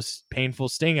 second most painful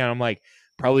sting. And I'm like,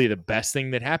 probably the best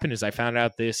thing that happened is I found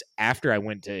out this after I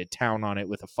went to town on it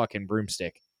with a fucking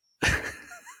broomstick.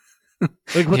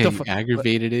 Like, what Yeah, the you fuck?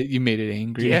 aggravated it. You made it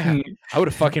angry. Yeah, I would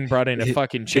have fucking brought in a It-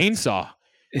 fucking it's chainsaw.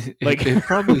 Like, it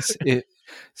probably it.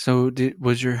 So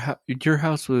was your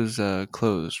house was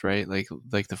closed, right? Like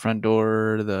the front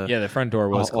door, yeah, the front door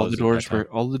was all the closed at that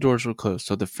doors time. were closed.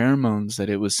 So the pheromones that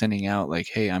it was sending out, like,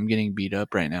 hey, I'm getting beat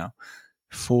up right now,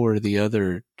 for the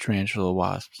other tarantula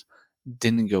wasps,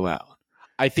 didn't go out.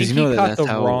 I Because think you he know that caught that's the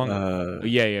how wrong.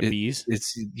 Yeah, bees.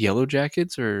 it's yellow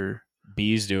jackets, or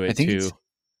Bees do I it think it's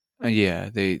too. yeah,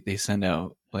 they send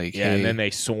out like, Yeah, and then hey, they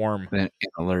swarm. an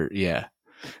alert, yeah.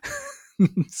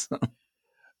 So,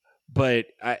 But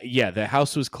yeah, the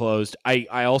house was closed. I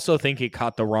also think it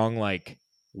caught the wrong like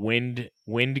wind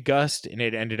gust, and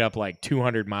it ended up like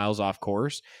 200 miles off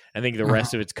course. I think the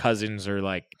rest of its cousins are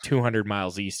like 200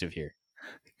 miles east of here.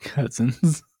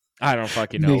 cousins. I don't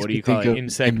fucking It know. makes What do me you call think it? of it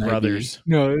Insect might be brothers.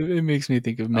 no, it makes me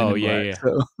think of Men Oh in yeah, Black. yeah.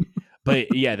 So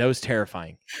But yeah, that was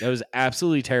terrifying. That was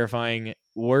absolutely terrifying.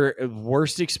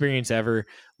 Worst experience ever.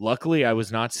 Luckily, I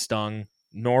was not stung,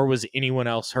 nor was anyone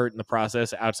else hurt in the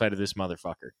process outside of this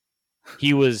motherfucker.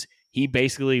 He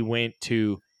basically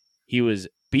he was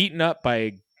beaten up by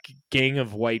a gang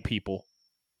of white people,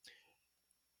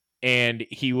 and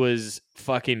he was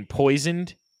fucking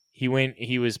poisoned. He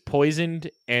was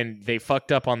poisoned, and they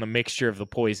fucked up on the mixture of the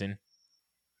poison,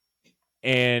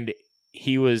 and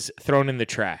he was thrown in the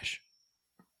trash.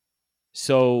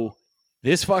 So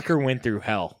this fucker went through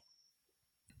hell.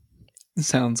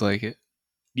 sounds like it.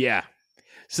 Yeah.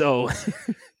 So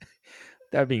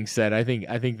that being said, I think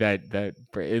that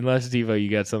unless Devo, you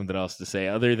got something else to say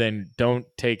other than don't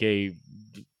take a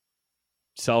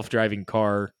self-driving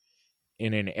car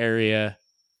in an area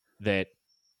that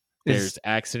It's there's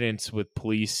accidents with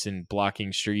police and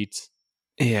blocking streets,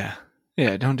 yeah,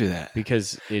 yeah. Don't do that.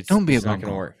 because Don't be a it's not going to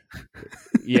bunghole. work.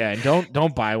 Yeah, and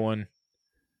don't buy one.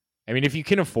 I mean, if you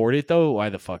can afford it though, why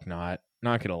the fuck not?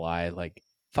 Not going to lie, like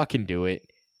fucking do it.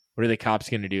 What are the cops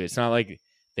going to do? It's not like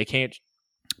they can't.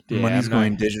 Yeah, Money's I'm not.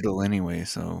 going digital anyway,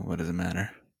 so what does it matter?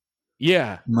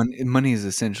 Yeah, Money is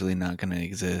essentially not going to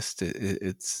exist.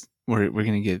 It's we're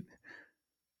going to get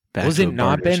back was to it a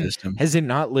not barter been? system. Has it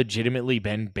not legitimately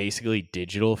been basically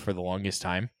digital for the longest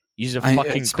time? Use a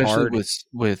fucking Especially card.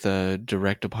 with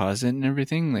direct deposit and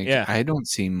everything. Like, Yeah, I don't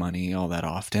see money all that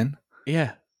often,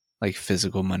 yeah. like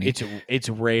physical money. It's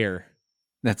rare.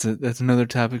 That's another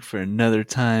topic for another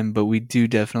time. But we do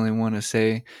definitely want to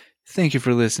say thank you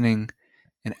for listening,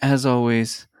 and as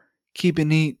always, keep it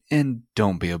neat and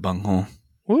don't be a bunghole.